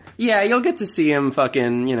wrestler. Yeah, you'll get to see him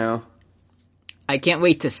fucking, I can't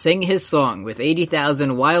wait to sing his song with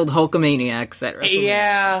 80,000 wild Hulkamaniacs at WrestleMania.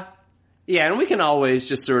 Yeah. Yeah, and we can always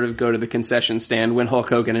just sort of go to the concession stand when Hulk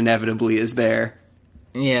Hogan inevitably is there.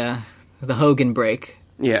 Yeah, the Hogan break.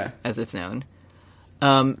 Yeah. As it's known.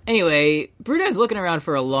 Anyway, Bruno's looking around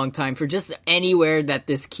for a long time for just anywhere that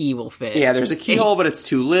this key will fit. Yeah, there's a keyhole, but it's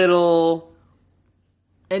too little.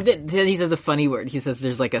 And then he says a funny word. He says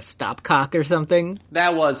there's like a stopcock or something.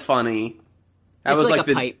 That was funny. That was like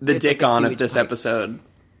the dick on of this episode.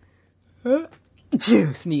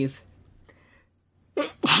 Sneeze.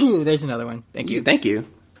 There's another one. Thank you. Thank you.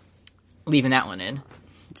 Leaving that one in.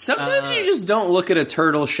 Sometimes you just don't look at a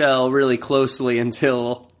turtle shell really closely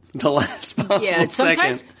until the last possible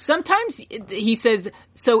second. Sometimes he says,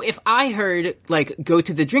 so if I heard, like, go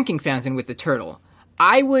to the drinking fountain with the turtle,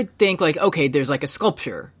 I would think, like, okay, there's, like, a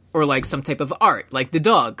sculpture or, like, some type of art, like the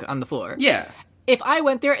dog on the floor. Yeah. If I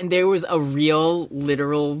went there and there was a real,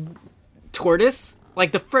 literal tortoise,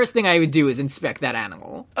 like, the first thing I would do is inspect that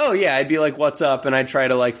animal. Oh, yeah, I'd be like, what's up? And I'd try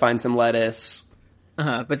to, like, find some lettuce.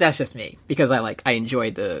 But that's just me, because I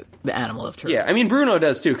enjoy the animal of turtle. Yeah, I mean, Bruno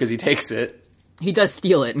does, too, because he takes it. He does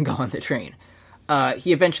steal it and go on the train.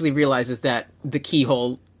 He eventually realizes that the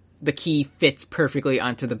key fits perfectly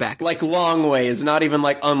onto the back. Like, long ways, not even,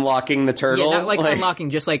 like, unlocking the turtle. Yeah, not like unlocking,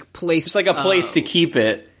 just, like, place... Just, like, a place to keep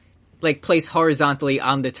it. Like, place horizontally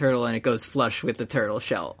on the turtle, and it goes flush with the turtle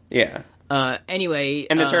shell. Yeah. Anyway...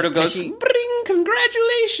 And the turtle goes, Bring,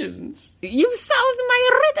 congratulations! You solved my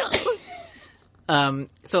riddle!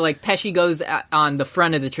 So, like, Pesci goes on the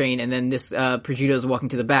front of the train, and then this, Prosciutto is walking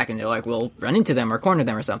to the back, and they're like, well, run into them or corner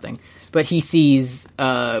them or something. But he sees,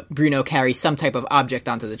 Bruno carry some type of object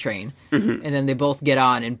onto the train. Mm-hmm. And then they both get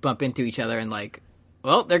on and bump into each other and like,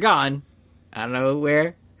 well, they're gone. I don't know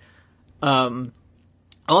where.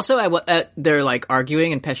 Also, they're, like,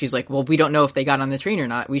 arguing, and Pesci's like, well, we don't know if they got on the train or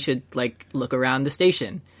not. We should, like, look around the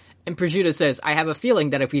station. And Prosciutto says, I have a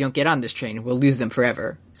feeling that if we don't get on this train, we'll lose them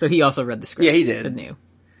forever. So he also read the script. Yeah, he did. The new.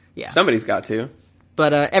 Yeah. Somebody's got to.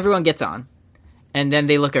 But everyone gets on. And then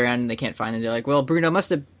they look around and they can't find him. They're like, well, Bruno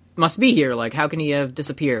must be here. Like, how can he have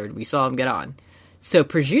disappeared? We saw him get on. So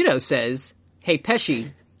Prosciutto says, hey,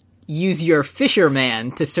 Pesci, use your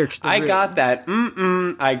fisherman to search the room. I got that.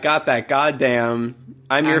 I got that. Goddamn.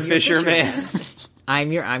 I'm your fisherman.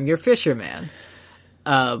 I'm your fisherman.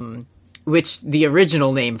 Which the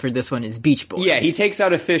original name for this one is Beach Boy. Yeah, he takes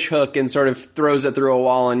out a fish hook and sort of throws it through a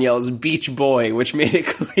wall and yells, Beach Boy, which made it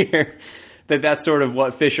clear that that's sort of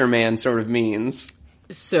what fisherman sort of means.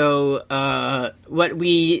 So, what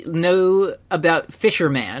we know about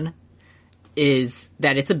fisherman is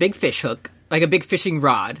that it's a big fish hook, like a big fishing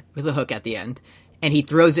rod with a hook at the end, and he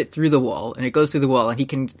throws it through the wall, and it goes through the wall, and he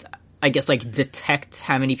can, I guess, like, detect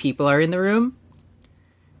how many people are in the room.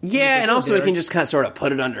 Yeah, and also he can just kind of sort of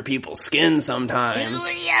put it under people's skin sometimes.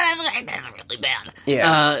 Yeah, that's really bad.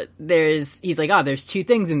 Yeah. He's like, there's two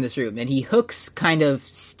things in this room, and he hooks kind of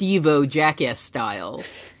Steve-O Jackass style.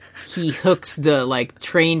 He hooks the, like,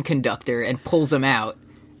 train conductor and pulls him out,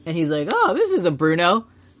 and he's like, this isn't Bruno,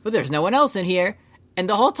 but there's no one else in here. And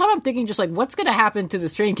the whole time I'm thinking just like, what's gonna happen to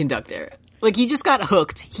this train conductor? Like, he just got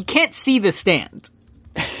hooked. He can't see the stand.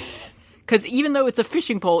 Because even though it's a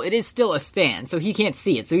fishing pole, it is still a stand, so he can't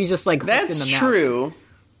see it. So he's just like, that's in the true.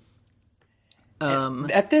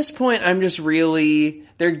 At this point, I'm just really...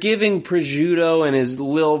 They're giving Prosciutto and his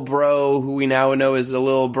lil bro, who we now know is a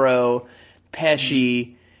lil bro,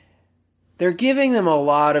 Pesci... They're giving them a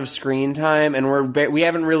lot of screen time, and we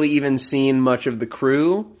haven't really even seen much of the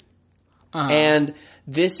crew. And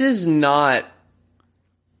this is not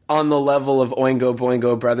on the level of Oingo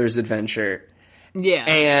Boingo Brothers Adventure. Yeah.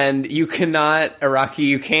 And you cannot, Araki,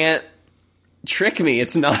 you can't trick me.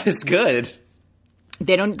 It's not as good.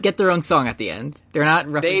 They don't get their own song at the end. They're not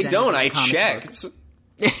represented. They don't. I checked.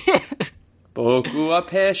 Boku wa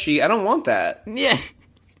Pesci. I don't want that. Yeah.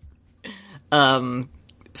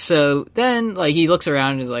 So then, like, he looks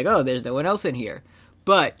around and is like, there's no one else in here.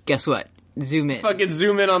 But guess what? Zoom in. Fucking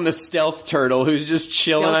zoom in on the stealth turtle who's just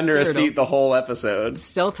chilling under a seat the whole episode.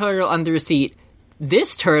 Stealth turtle under a seat.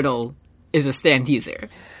 This turtle is a stand user.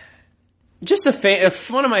 Just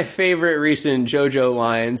one of my favorite recent JoJo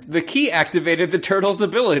lines. The key activated the turtle's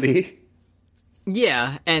ability.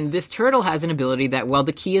 Yeah, and this turtle has an ability that while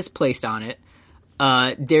the key is placed on it,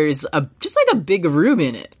 there's just like a big room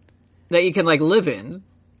in it that you can like live in.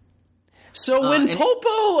 So when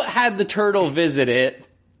Popo had the turtle visit it,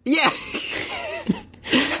 yeah,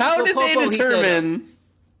 how did they determine?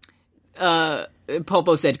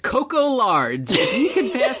 Popo said, "Coco large. If you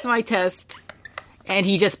can pass my test." And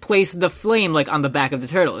he just placed the flame, like, on the back of the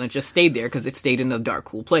turtle, and it just stayed there, because it stayed in a dark,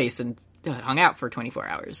 cool place, and hung out for 24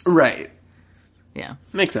 hours. Right. Yeah.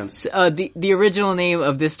 Makes sense. So, the original name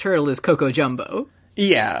of this turtle is Coco Jumbo.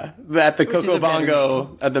 Yeah, at the Coco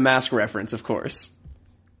Bongo, the Mask reference, of course.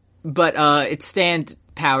 But, its stand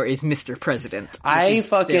power is Mr. President.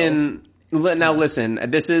 Now listen,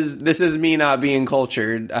 this is me not being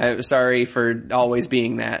cultured. I'm sorry for always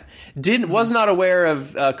being that. Was not aware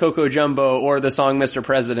of Coco Jumbo or the song Mr.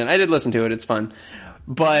 President. I did listen to it, it's fun.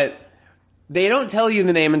 But they don't tell you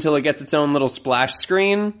the name until it gets its own little splash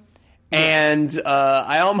screen. And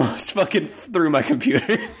I almost fucking threw my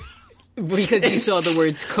computer. Because you saw the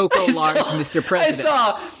words Coco Large, Mr.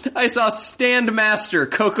 President. I saw Stand Master,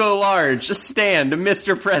 Coco Large, Stand,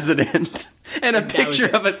 Mr. President, and a picture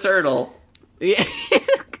of a turtle. Yeah.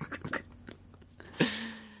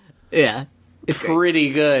 Yeah. It's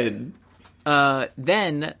pretty good.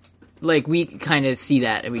 Then, like, we kind of see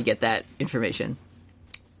that and we get that information.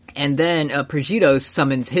 And then, Prosciutto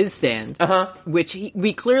summons his stand. Which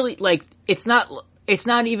we clearly, like, it's not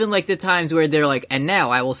even like the times where they're like, and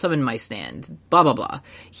now I will summon my stand. Blah, blah, blah.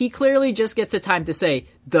 He clearly just gets a time to say,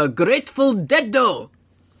 the Grateful Deado!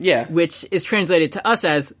 Yeah. Which is translated to us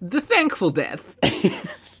as, the Thankful Death.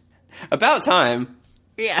 About time.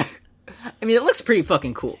 Yeah. I mean, it looks pretty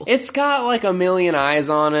fucking cool. It's got like a million eyes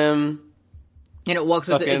on him. And it walks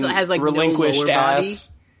with it has like relinquished no lower ass.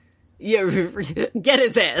 body. Yeah, get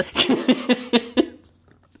his ass.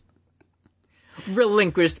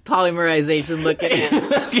 Relinquished polymerization looking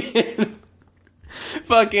ass.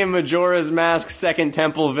 Fucking Majora's Mask second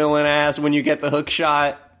temple villain ass when you get the hook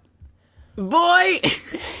shot. Boy!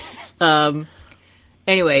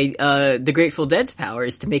 Anyway, the Grateful Dead's power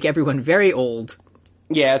is to make everyone very old.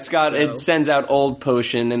 Yeah, it sends out old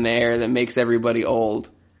potion in the air that makes everybody old.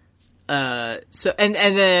 Then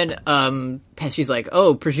Pesci's like,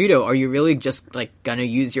 oh, Prosciutto, are you really just, like, gonna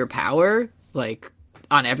use your power? Like,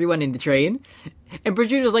 on everyone in the train? And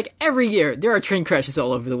Prosciutto's like, every year there are train crashes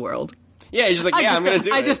all over the world. Yeah, he's just like, I'm going to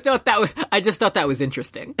do it. I just thought that was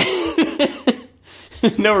interesting.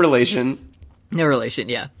 No relation. No relation,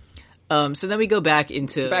 yeah. So then we go back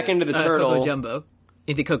into the turtle.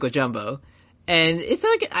 Coco Jumbo. And it's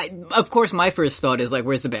like, of course, my first thought is like,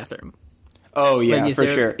 where's the bathroom? Oh, yeah, like,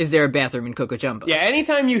 sure. Is there a bathroom in Coco Jumbo? Yeah,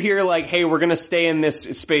 anytime you hear like, hey, we're going to stay in this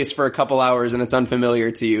space for a couple hours and it's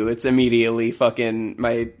unfamiliar to you, it's immediately fucking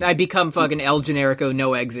I become fucking El Generico,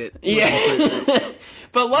 no exit. Yeah.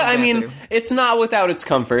 But I mean, it's not without its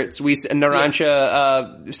comforts.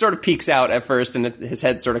 Narancia sort of peeks out at first, and his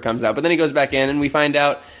head sort of comes out. But then he goes back in, and we find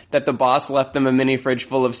out that the boss left them a mini fridge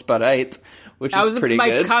full of Spudite, which is pretty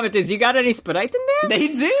good. My comment is, you got any Spudite in there? They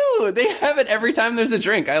do! They have it every time there's a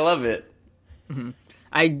drink. I love it. Mm-hmm.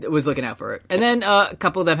 I was looking out for it. And then a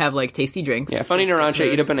couple of them have, like, tasty drinks. Yeah, funny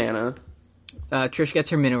Narancia eat a banana. Trish gets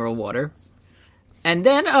her mineral water. And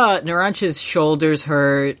then Narancia's shoulders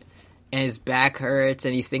hurt. And his back hurts,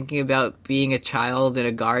 and he's thinking about being a child in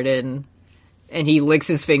a garden, and he licks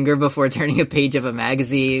his finger before turning a page of a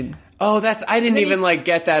magazine. Oh, I didn't even,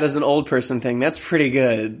 get that as an old person thing. That's pretty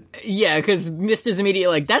good. Yeah, because Mister's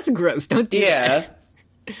immediately like, that's gross, don't do that.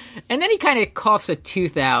 And then he kind of coughs a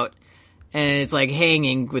tooth out, and it's,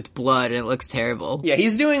 hanging with blood, and it looks terrible. Yeah,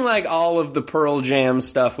 he's doing, all of the Pearl Jam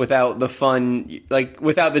stuff without the fun,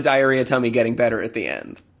 without the diarrhea tummy getting better at the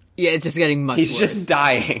end. Yeah, it's just getting much worse. He's just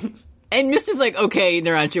dying. And Mister's like, okay,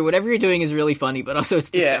 Narancia, whatever you're doing is really funny, but also it's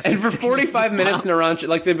disgusting. Yeah, and for 45 minutes,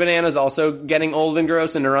 Narancia, the banana's also getting old and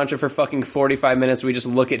gross, and Narancia for fucking 45 minutes, we just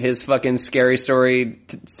look at his fucking scary story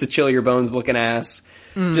to chill your bones looking ass.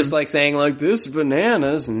 Just saying, this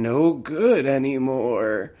banana's no good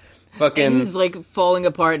anymore. Fucking. And he's, falling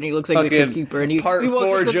apart, and he looks like the Crypt Keeper. And part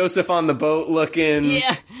 4, Joseph on the boat looking.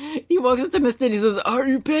 Yeah. He walks up to Mister and he says, are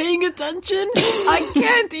you paying attention? I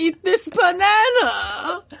can't eat this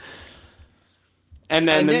banana! And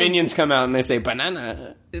then the minions come out and they say,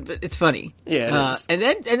 banana. It's funny. Yeah. And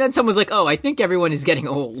then someone's like, oh, I think everyone is getting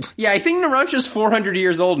old. Yeah, I think Narancia's 400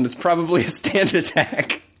 years old and it's probably a stand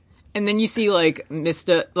attack. And then you see,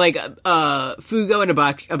 Mr. Fugo and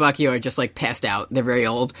Abakio are just, passed out. They're very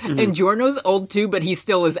old. Mm-hmm. And Giorno's old, too, but he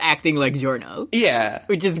still is acting like Giorno. Yeah.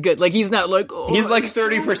 Which is good. He's not he's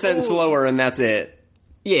 30% slower and that's it.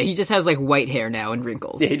 Yeah, he just has, white hair now and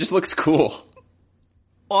wrinkles. Yeah, he just looks cool.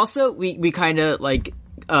 Also, we kind of,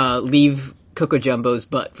 leave Coco Jumbo's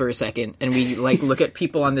butt for a second, and we, look at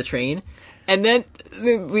people on the train. And then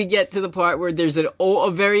we get to the part where there's a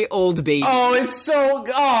very old baby. Oh, it's so...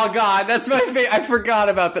 Oh, God, that's my favorite... I forgot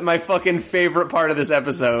about that. My fucking favorite part of this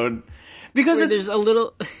episode. Because there's a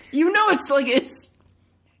little...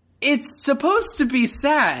 It's supposed to be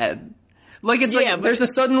sad. There's a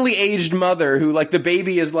suddenly aged mother who, the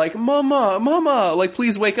baby is like, Mama,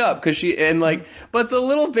 please wake up, because she... And, but the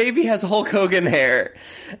little baby has Hulk Hogan hair.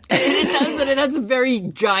 It does, and it has a very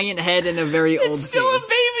giant head and a very old face. It's still a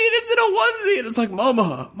baby, and it's in a onesie, and it's like,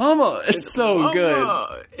 Mama. It's so Mama.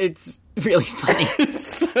 Good. It's really funny.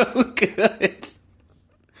 It's so good.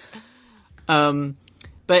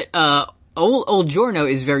 But old Giorno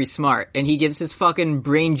is very smart, and he gives his fucking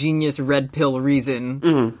brain genius red pill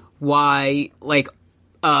reason why,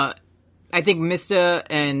 I think Mista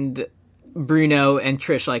and Bruno and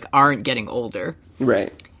Trish, aren't getting older.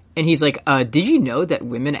 Right. And he's like, did you know that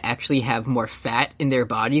women actually have more fat in their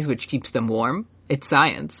bodies, which keeps them warm? It's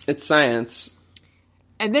science. It's science.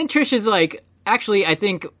 And then Trish is like, actually, I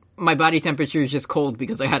think my body temperature is just cold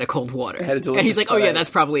because I had a cold water. And he's like, oh yeah, that's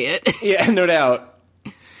probably it. Yeah, no doubt.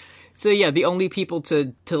 So yeah, the only people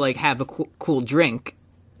to have a cool drink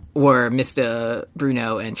were Mr.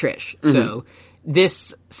 Bruno and Trish. Mm-hmm. So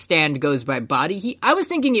this stand goes by body heat. I was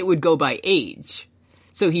thinking it would go by age.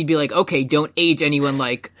 So he'd be like, okay, don't age anyone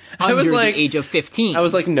under the age of 15. I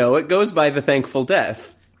was like, no, it goes by the thankful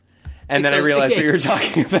death. And then I realized what you were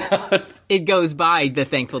talking about. It goes by the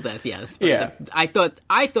thankful death, yes. But yeah. I thought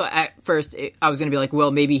at first I was going to be like,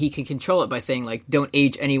 well, maybe he can control it by saying don't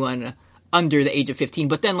age anyone under the age of 15.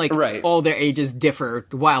 But then right. all their ages differ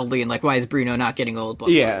wildly, and why is Bruno not getting old? Blah,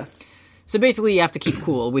 blah, yeah. blah. So basically you have to keep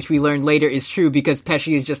cool, which we learned later is true because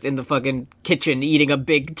Pesci is just in the fucking kitchen eating a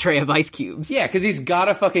big tray of ice cubes. Yeah, because he's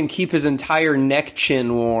gotta fucking keep his entire neck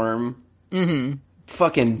chin warm. Mm-hmm.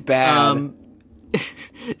 Fucking bad.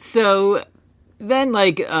 So then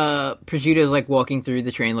Prosciutto's walking through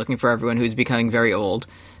the train looking for everyone who's becoming very old.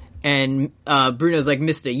 And Bruno's like,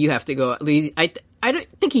 Mister, you have to go. I don't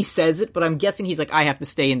think he says it, but I'm guessing he's like, I have to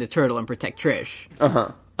stay in the turtle and protect Trish.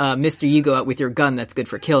 Uh-huh. Mister, you go out with your gun that's good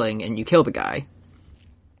for killing, and you kill the guy.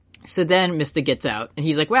 So then Mista gets out, and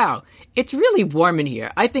he's like, wow, it's really warm in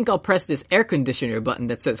here. I think I'll press this air conditioner button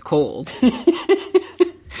that says cold.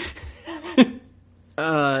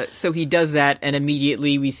 So he does that, and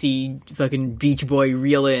immediately we see fucking Beach Boy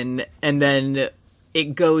reel in, and then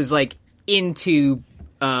it goes, like, into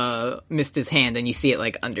Mista's hand, and you see it,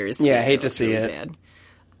 like, under his skin. Yeah, I hate to see it.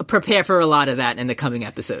 Bad. Prepare for a lot of that in the coming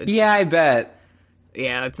episodes. Yeah, I bet.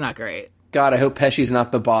 Yeah, it's not great. God, I hope Pesci's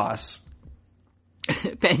not the boss.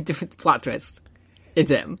 Plot twist. It's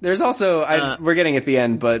him. There's also, we're getting at the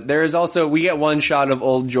end, but there is also, we get one shot of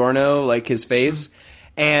old Giorno, like his face,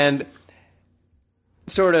 and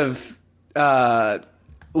sort of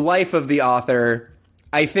life of the author.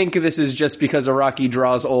 I think this is just because Araki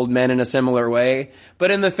draws old men in a similar way,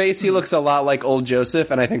 but in the face he looks a lot like old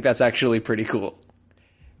Joseph, and I think that's actually pretty cool.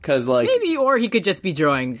 Cause like maybe, or he could just be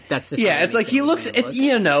drawing. That's the it's like he looks.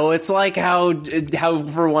 It's like how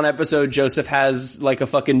for one episode Joseph has like a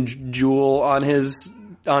fucking jewel on his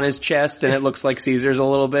chest, and it looks like Caesar's a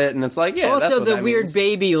little bit, and it's like Also, that's what the that weird means.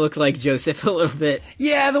 baby looked like Joseph a little bit.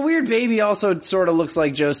 Yeah, the weird baby also sort of looks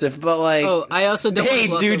like Joseph, but like, I also don't. Hey,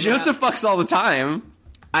 dude, Joseph fucks all the time.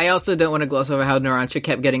 I also don't want to gloss over how Narancia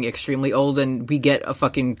kept getting extremely old, and we get a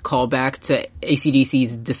fucking callback to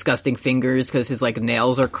AC/DC's disgusting fingers because his, like,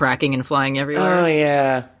 nails are cracking and flying everywhere. Oh,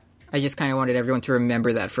 yeah. I just kind of wanted everyone to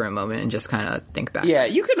remember that for a moment and just kind of think back. Yeah,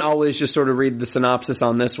 you can always just sort of read the synopsis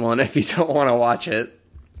on this one if you don't want to watch it.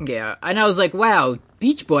 Yeah, and I was like, wow,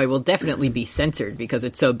 Beach Boy will definitely be censored because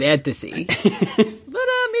it's so bad to see. But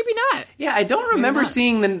maybe not. Yeah, I don't remember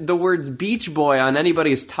seeing the words Beach Boy on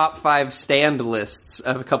anybody's top 5 stand lists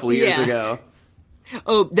of a couple of years ago.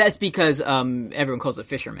 Oh, that's because everyone calls it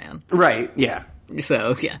Fisherman. Right, yeah.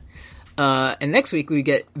 So, yeah. And next week we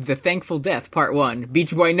get The Thankful Death, Part 1.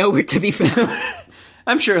 Beach Boy nowhere to be found.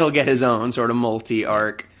 I'm sure he'll get his own sort of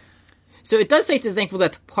multi-arc. So it does say The Thankful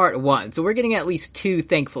Death Part 1, so we're getting at least 2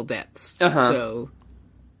 Thankful Deaths. Uh-huh. So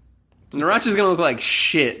Naranci's gonna look like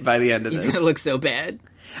shit by the end of this. He's gonna look so bad.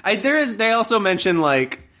 They also mention,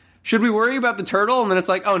 like, should we worry about the turtle? And then it's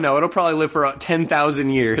like, oh no, it'll probably live for 10,000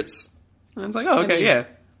 years. And it's like, oh, okay, yeah.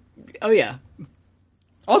 Oh, yeah.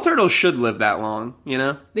 All turtles should live that long, you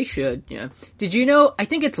know? They should, yeah. Did you know, I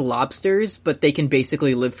think it's lobsters, but they can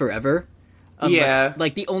basically live forever. Unless,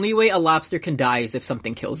 like, the only way a lobster can die is if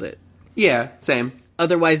something kills it. Yeah, same.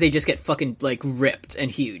 Otherwise, they just get fucking, like, ripped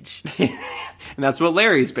and huge. And that's what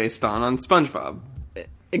Larry's based on SpongeBob.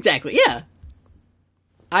 Exactly, yeah.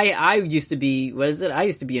 I used to be, what is it? I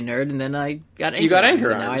used to be a nerd, and then I got anchor. You got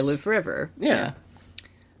anchor arms, arms. and now I live forever. Yeah.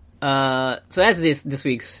 So that's this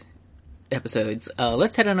week's episodes.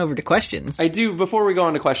 Let's head on over to questions. Before we go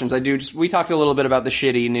on to questions, we talked a little bit about the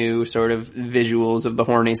shitty new sort of visuals of the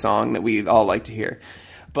horny song that we all like to hear.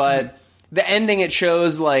 But the ending, it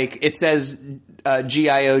shows, like, it says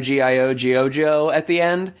G-I-O, G-I-O, G-O-Joe at the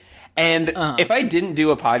end. And if I didn't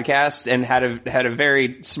do a podcast and had a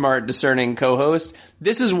very smart, discerning co-host,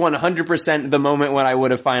 this is 100% the moment when I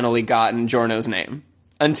would have finally gotten Giorno's name.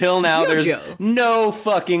 Until now, there's no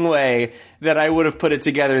fucking way that I would have put it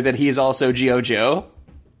together that he's also Gio-Joe.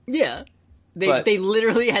 Yeah. They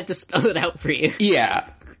literally had to spell it out for you. Yeah.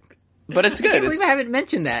 But it's good. I can't believe I haven't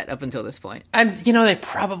mentioned that up until this point. And, they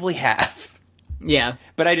probably have. Yeah.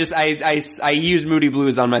 But I used Moody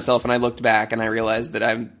Blues on myself, and I looked back, and I realized that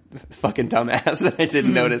I'm a fucking dumbass, and I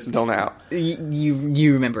didn't notice until now.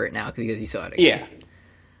 You remember it now because you saw it again.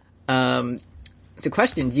 Yeah. So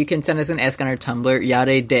questions, you can send us an ask on our Tumblr,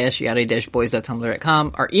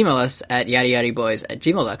 yada-boys.tumblr.com, or email us at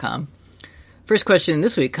yada-boys@gmail.com. First question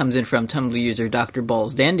this week comes in from Tumblr user Dr.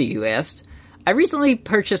 Balls Dandy, who asked, I recently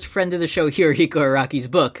purchased friend of the show Hirohiko Araki's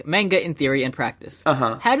book, Manga in Theory and Practice.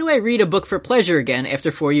 How do I read a book for pleasure again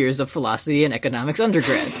after 4 years of philosophy and economics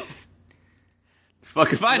undergrad?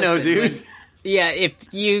 Fuck if I know, dude. Yeah, if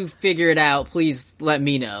you figure it out, please let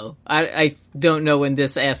me know. I don't know when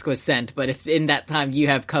this ask was sent, but if in that time you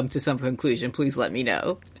have come to some conclusion, please let me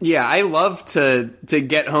know. Yeah, I love to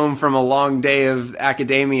get home from a long day of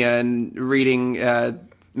academia and reading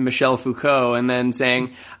Michel Foucault and then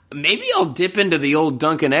saying, maybe I'll dip into the old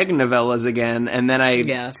Duncan Egg novellas again, and then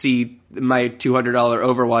I see my $200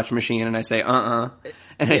 Overwatch machine and I say, and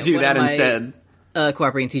I do that instead.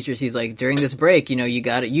 Cooperating teachers, he's like, during this break,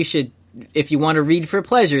 you should, if you want to read for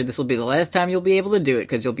pleasure, this will be the last time you'll be able to do it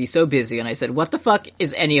because you'll be so busy. And I said, what the fuck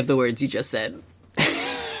is any of the words you just said?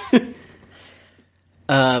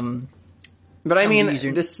 But I mean,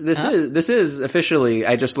 this is officially,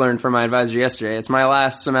 I just learned from my advisor yesterday, it's my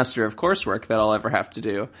last semester of coursework that I'll ever have to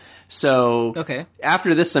do. So,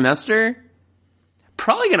 after this semester,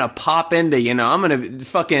 probably gonna pop into, I'm gonna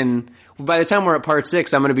fucking, by the time we're at part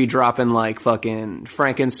 6, I'm gonna be dropping like fucking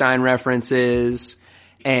Frankenstein references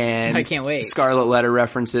and I can't wait. Scarlet Letter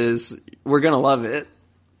references. We're gonna love it.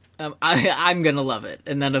 I'm gonna love it,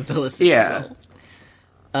 and none of the listeners will.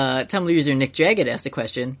 Tumblr user Nick Jagged asked a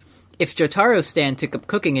question. If Jotaro Stan took up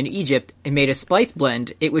cooking in Egypt and made a spice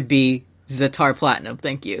blend, it would be Zatar Platinum.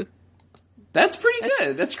 Thank you. That's pretty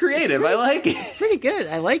good. That's creative. I like it. Pretty good.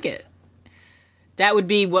 I like it. That would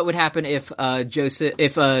be what would happen if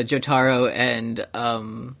Jotaro and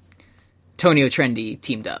Tonio Trendy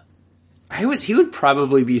teamed up. He would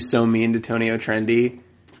probably be so mean to Tonio Trendy.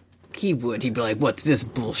 He would. He'd be like, "What's this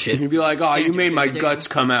bullshit?" He'd be like, "Oh, you made my guts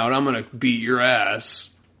come out. I'm gonna beat your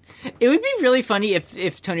ass." It would be really funny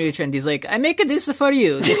if Tonio Trendy's like, "I make this for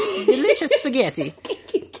you, this delicious spaghetti."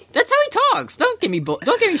 That's how he talks. Don't give me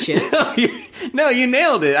shit. No, you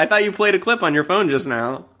nailed it. I thought you played a clip on your phone just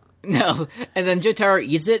now. No, and then Jotaro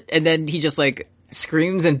eats it, and then he just like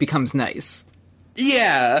screams and becomes nice.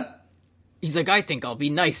 Yeah. He's like, "I think I'll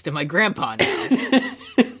be nice to my grandpa now."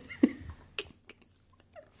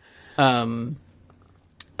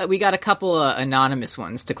 We got a couple anonymous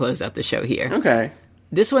ones to close out the show here. Okay.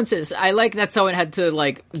 This one says, I like that someone had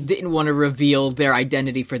to, didn't want to reveal their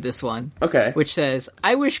identity for this one. Okay. Which says,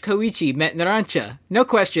 I wish Koichi met Narancia. No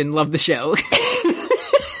question, love the show. Me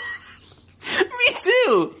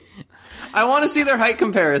too! I want to see their height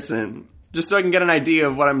comparison. Just so I can get an idea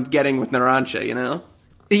of what I'm getting with Narancia,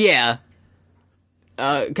 Yeah.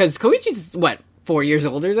 Because Koichi's, 4 years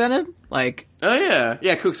older than him? Oh, yeah.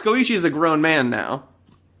 Yeah, Koichi's a grown man now.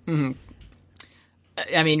 Mm-hmm.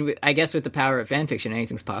 I mean, I guess with the power of fanfiction,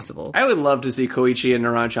 anything's possible. I would love to see Koichi and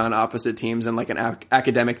Narancia on opposite teams in, an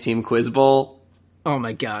academic team quiz bowl. Oh,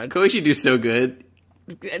 my God. Koichi do so good.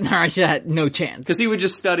 Narancia had no chance. Because he would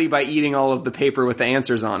just study by eating all of the paper with the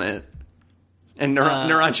answers on it. And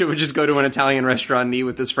Narancia would just go to an Italian restaurant and eat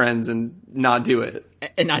with his friends and not do it.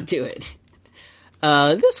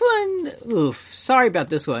 This one, sorry about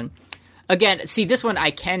this one. Again, see, this one,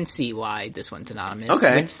 I can see why this one's anonymous.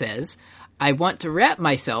 Okay. Which says, I want to wrap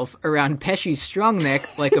myself around Pesci's strong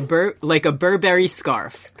neck like a Burberry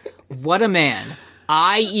scarf. What a man.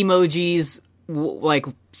 Eye emojis,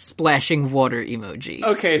 splashing water emoji.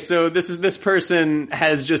 Okay, so this person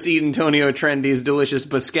has just eaten Tonio Trendy's delicious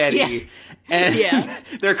biscotti, and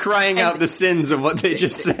they're crying out the sins of what they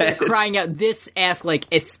just said. They're crying out, this ass,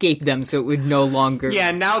 escaped them so it would no longer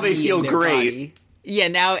now they feel great. Body. Yeah,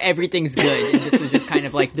 now everything's good, and this was just kind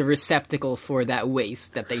of the receptacle for that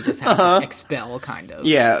waste that they just have to expel, kind of.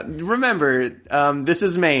 Yeah, remember, this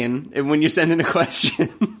is Maine, when you send in a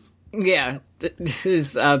question. Yeah, this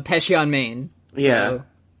is Pesci on Maine. Yeah. So,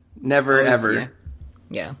 never, ever.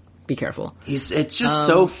 Yeah, be careful. It's just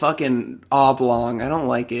so fucking oblong. I don't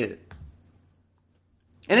like it.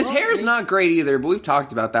 And his hair's not great either, but we've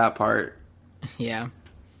talked about that part. Yeah.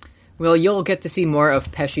 Well, you'll get to see more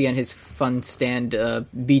of Pesci and his fun stand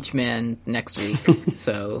beach man next week,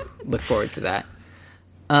 so look forward to that.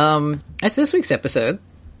 That's this week's episode.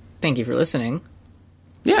 Thank you for listening.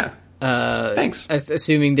 Yeah. Thanks.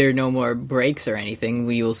 Assuming there are no more breaks or anything,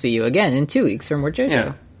 we will see you again in 2 weeks for more JoJo.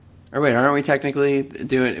 Yeah. Or wait, aren't we technically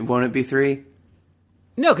doing? Won't it be 3?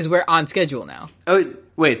 No, because we're on schedule now. Oh,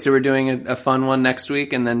 wait. So we're doing a fun one next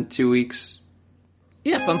week, and then 2 weeks.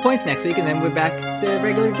 Yeah, fun points next week, and then we're back to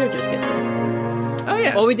regular JoJo schedule. Oh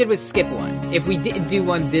yeah. All we did was skip one. If we didn't do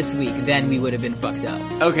one this week, then we would have been fucked up.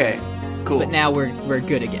 Okay. Cool. But now we're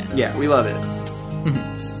good again. Yeah, we love it.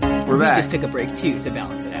 We're back. We just took a break too to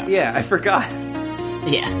balance it out. Yeah, I forgot.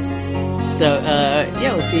 Yeah. So,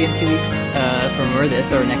 we'll see you in 2 weeks for more of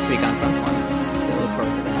this, or next week on Front One. So look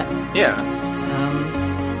forward to that. Yeah.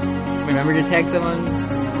 Remember to tag someone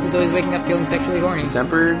who's always waking up feeling sexually horny.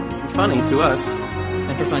 Semper funny to us.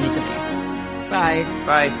 Semper funny to me. Bye.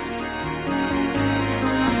 Bye.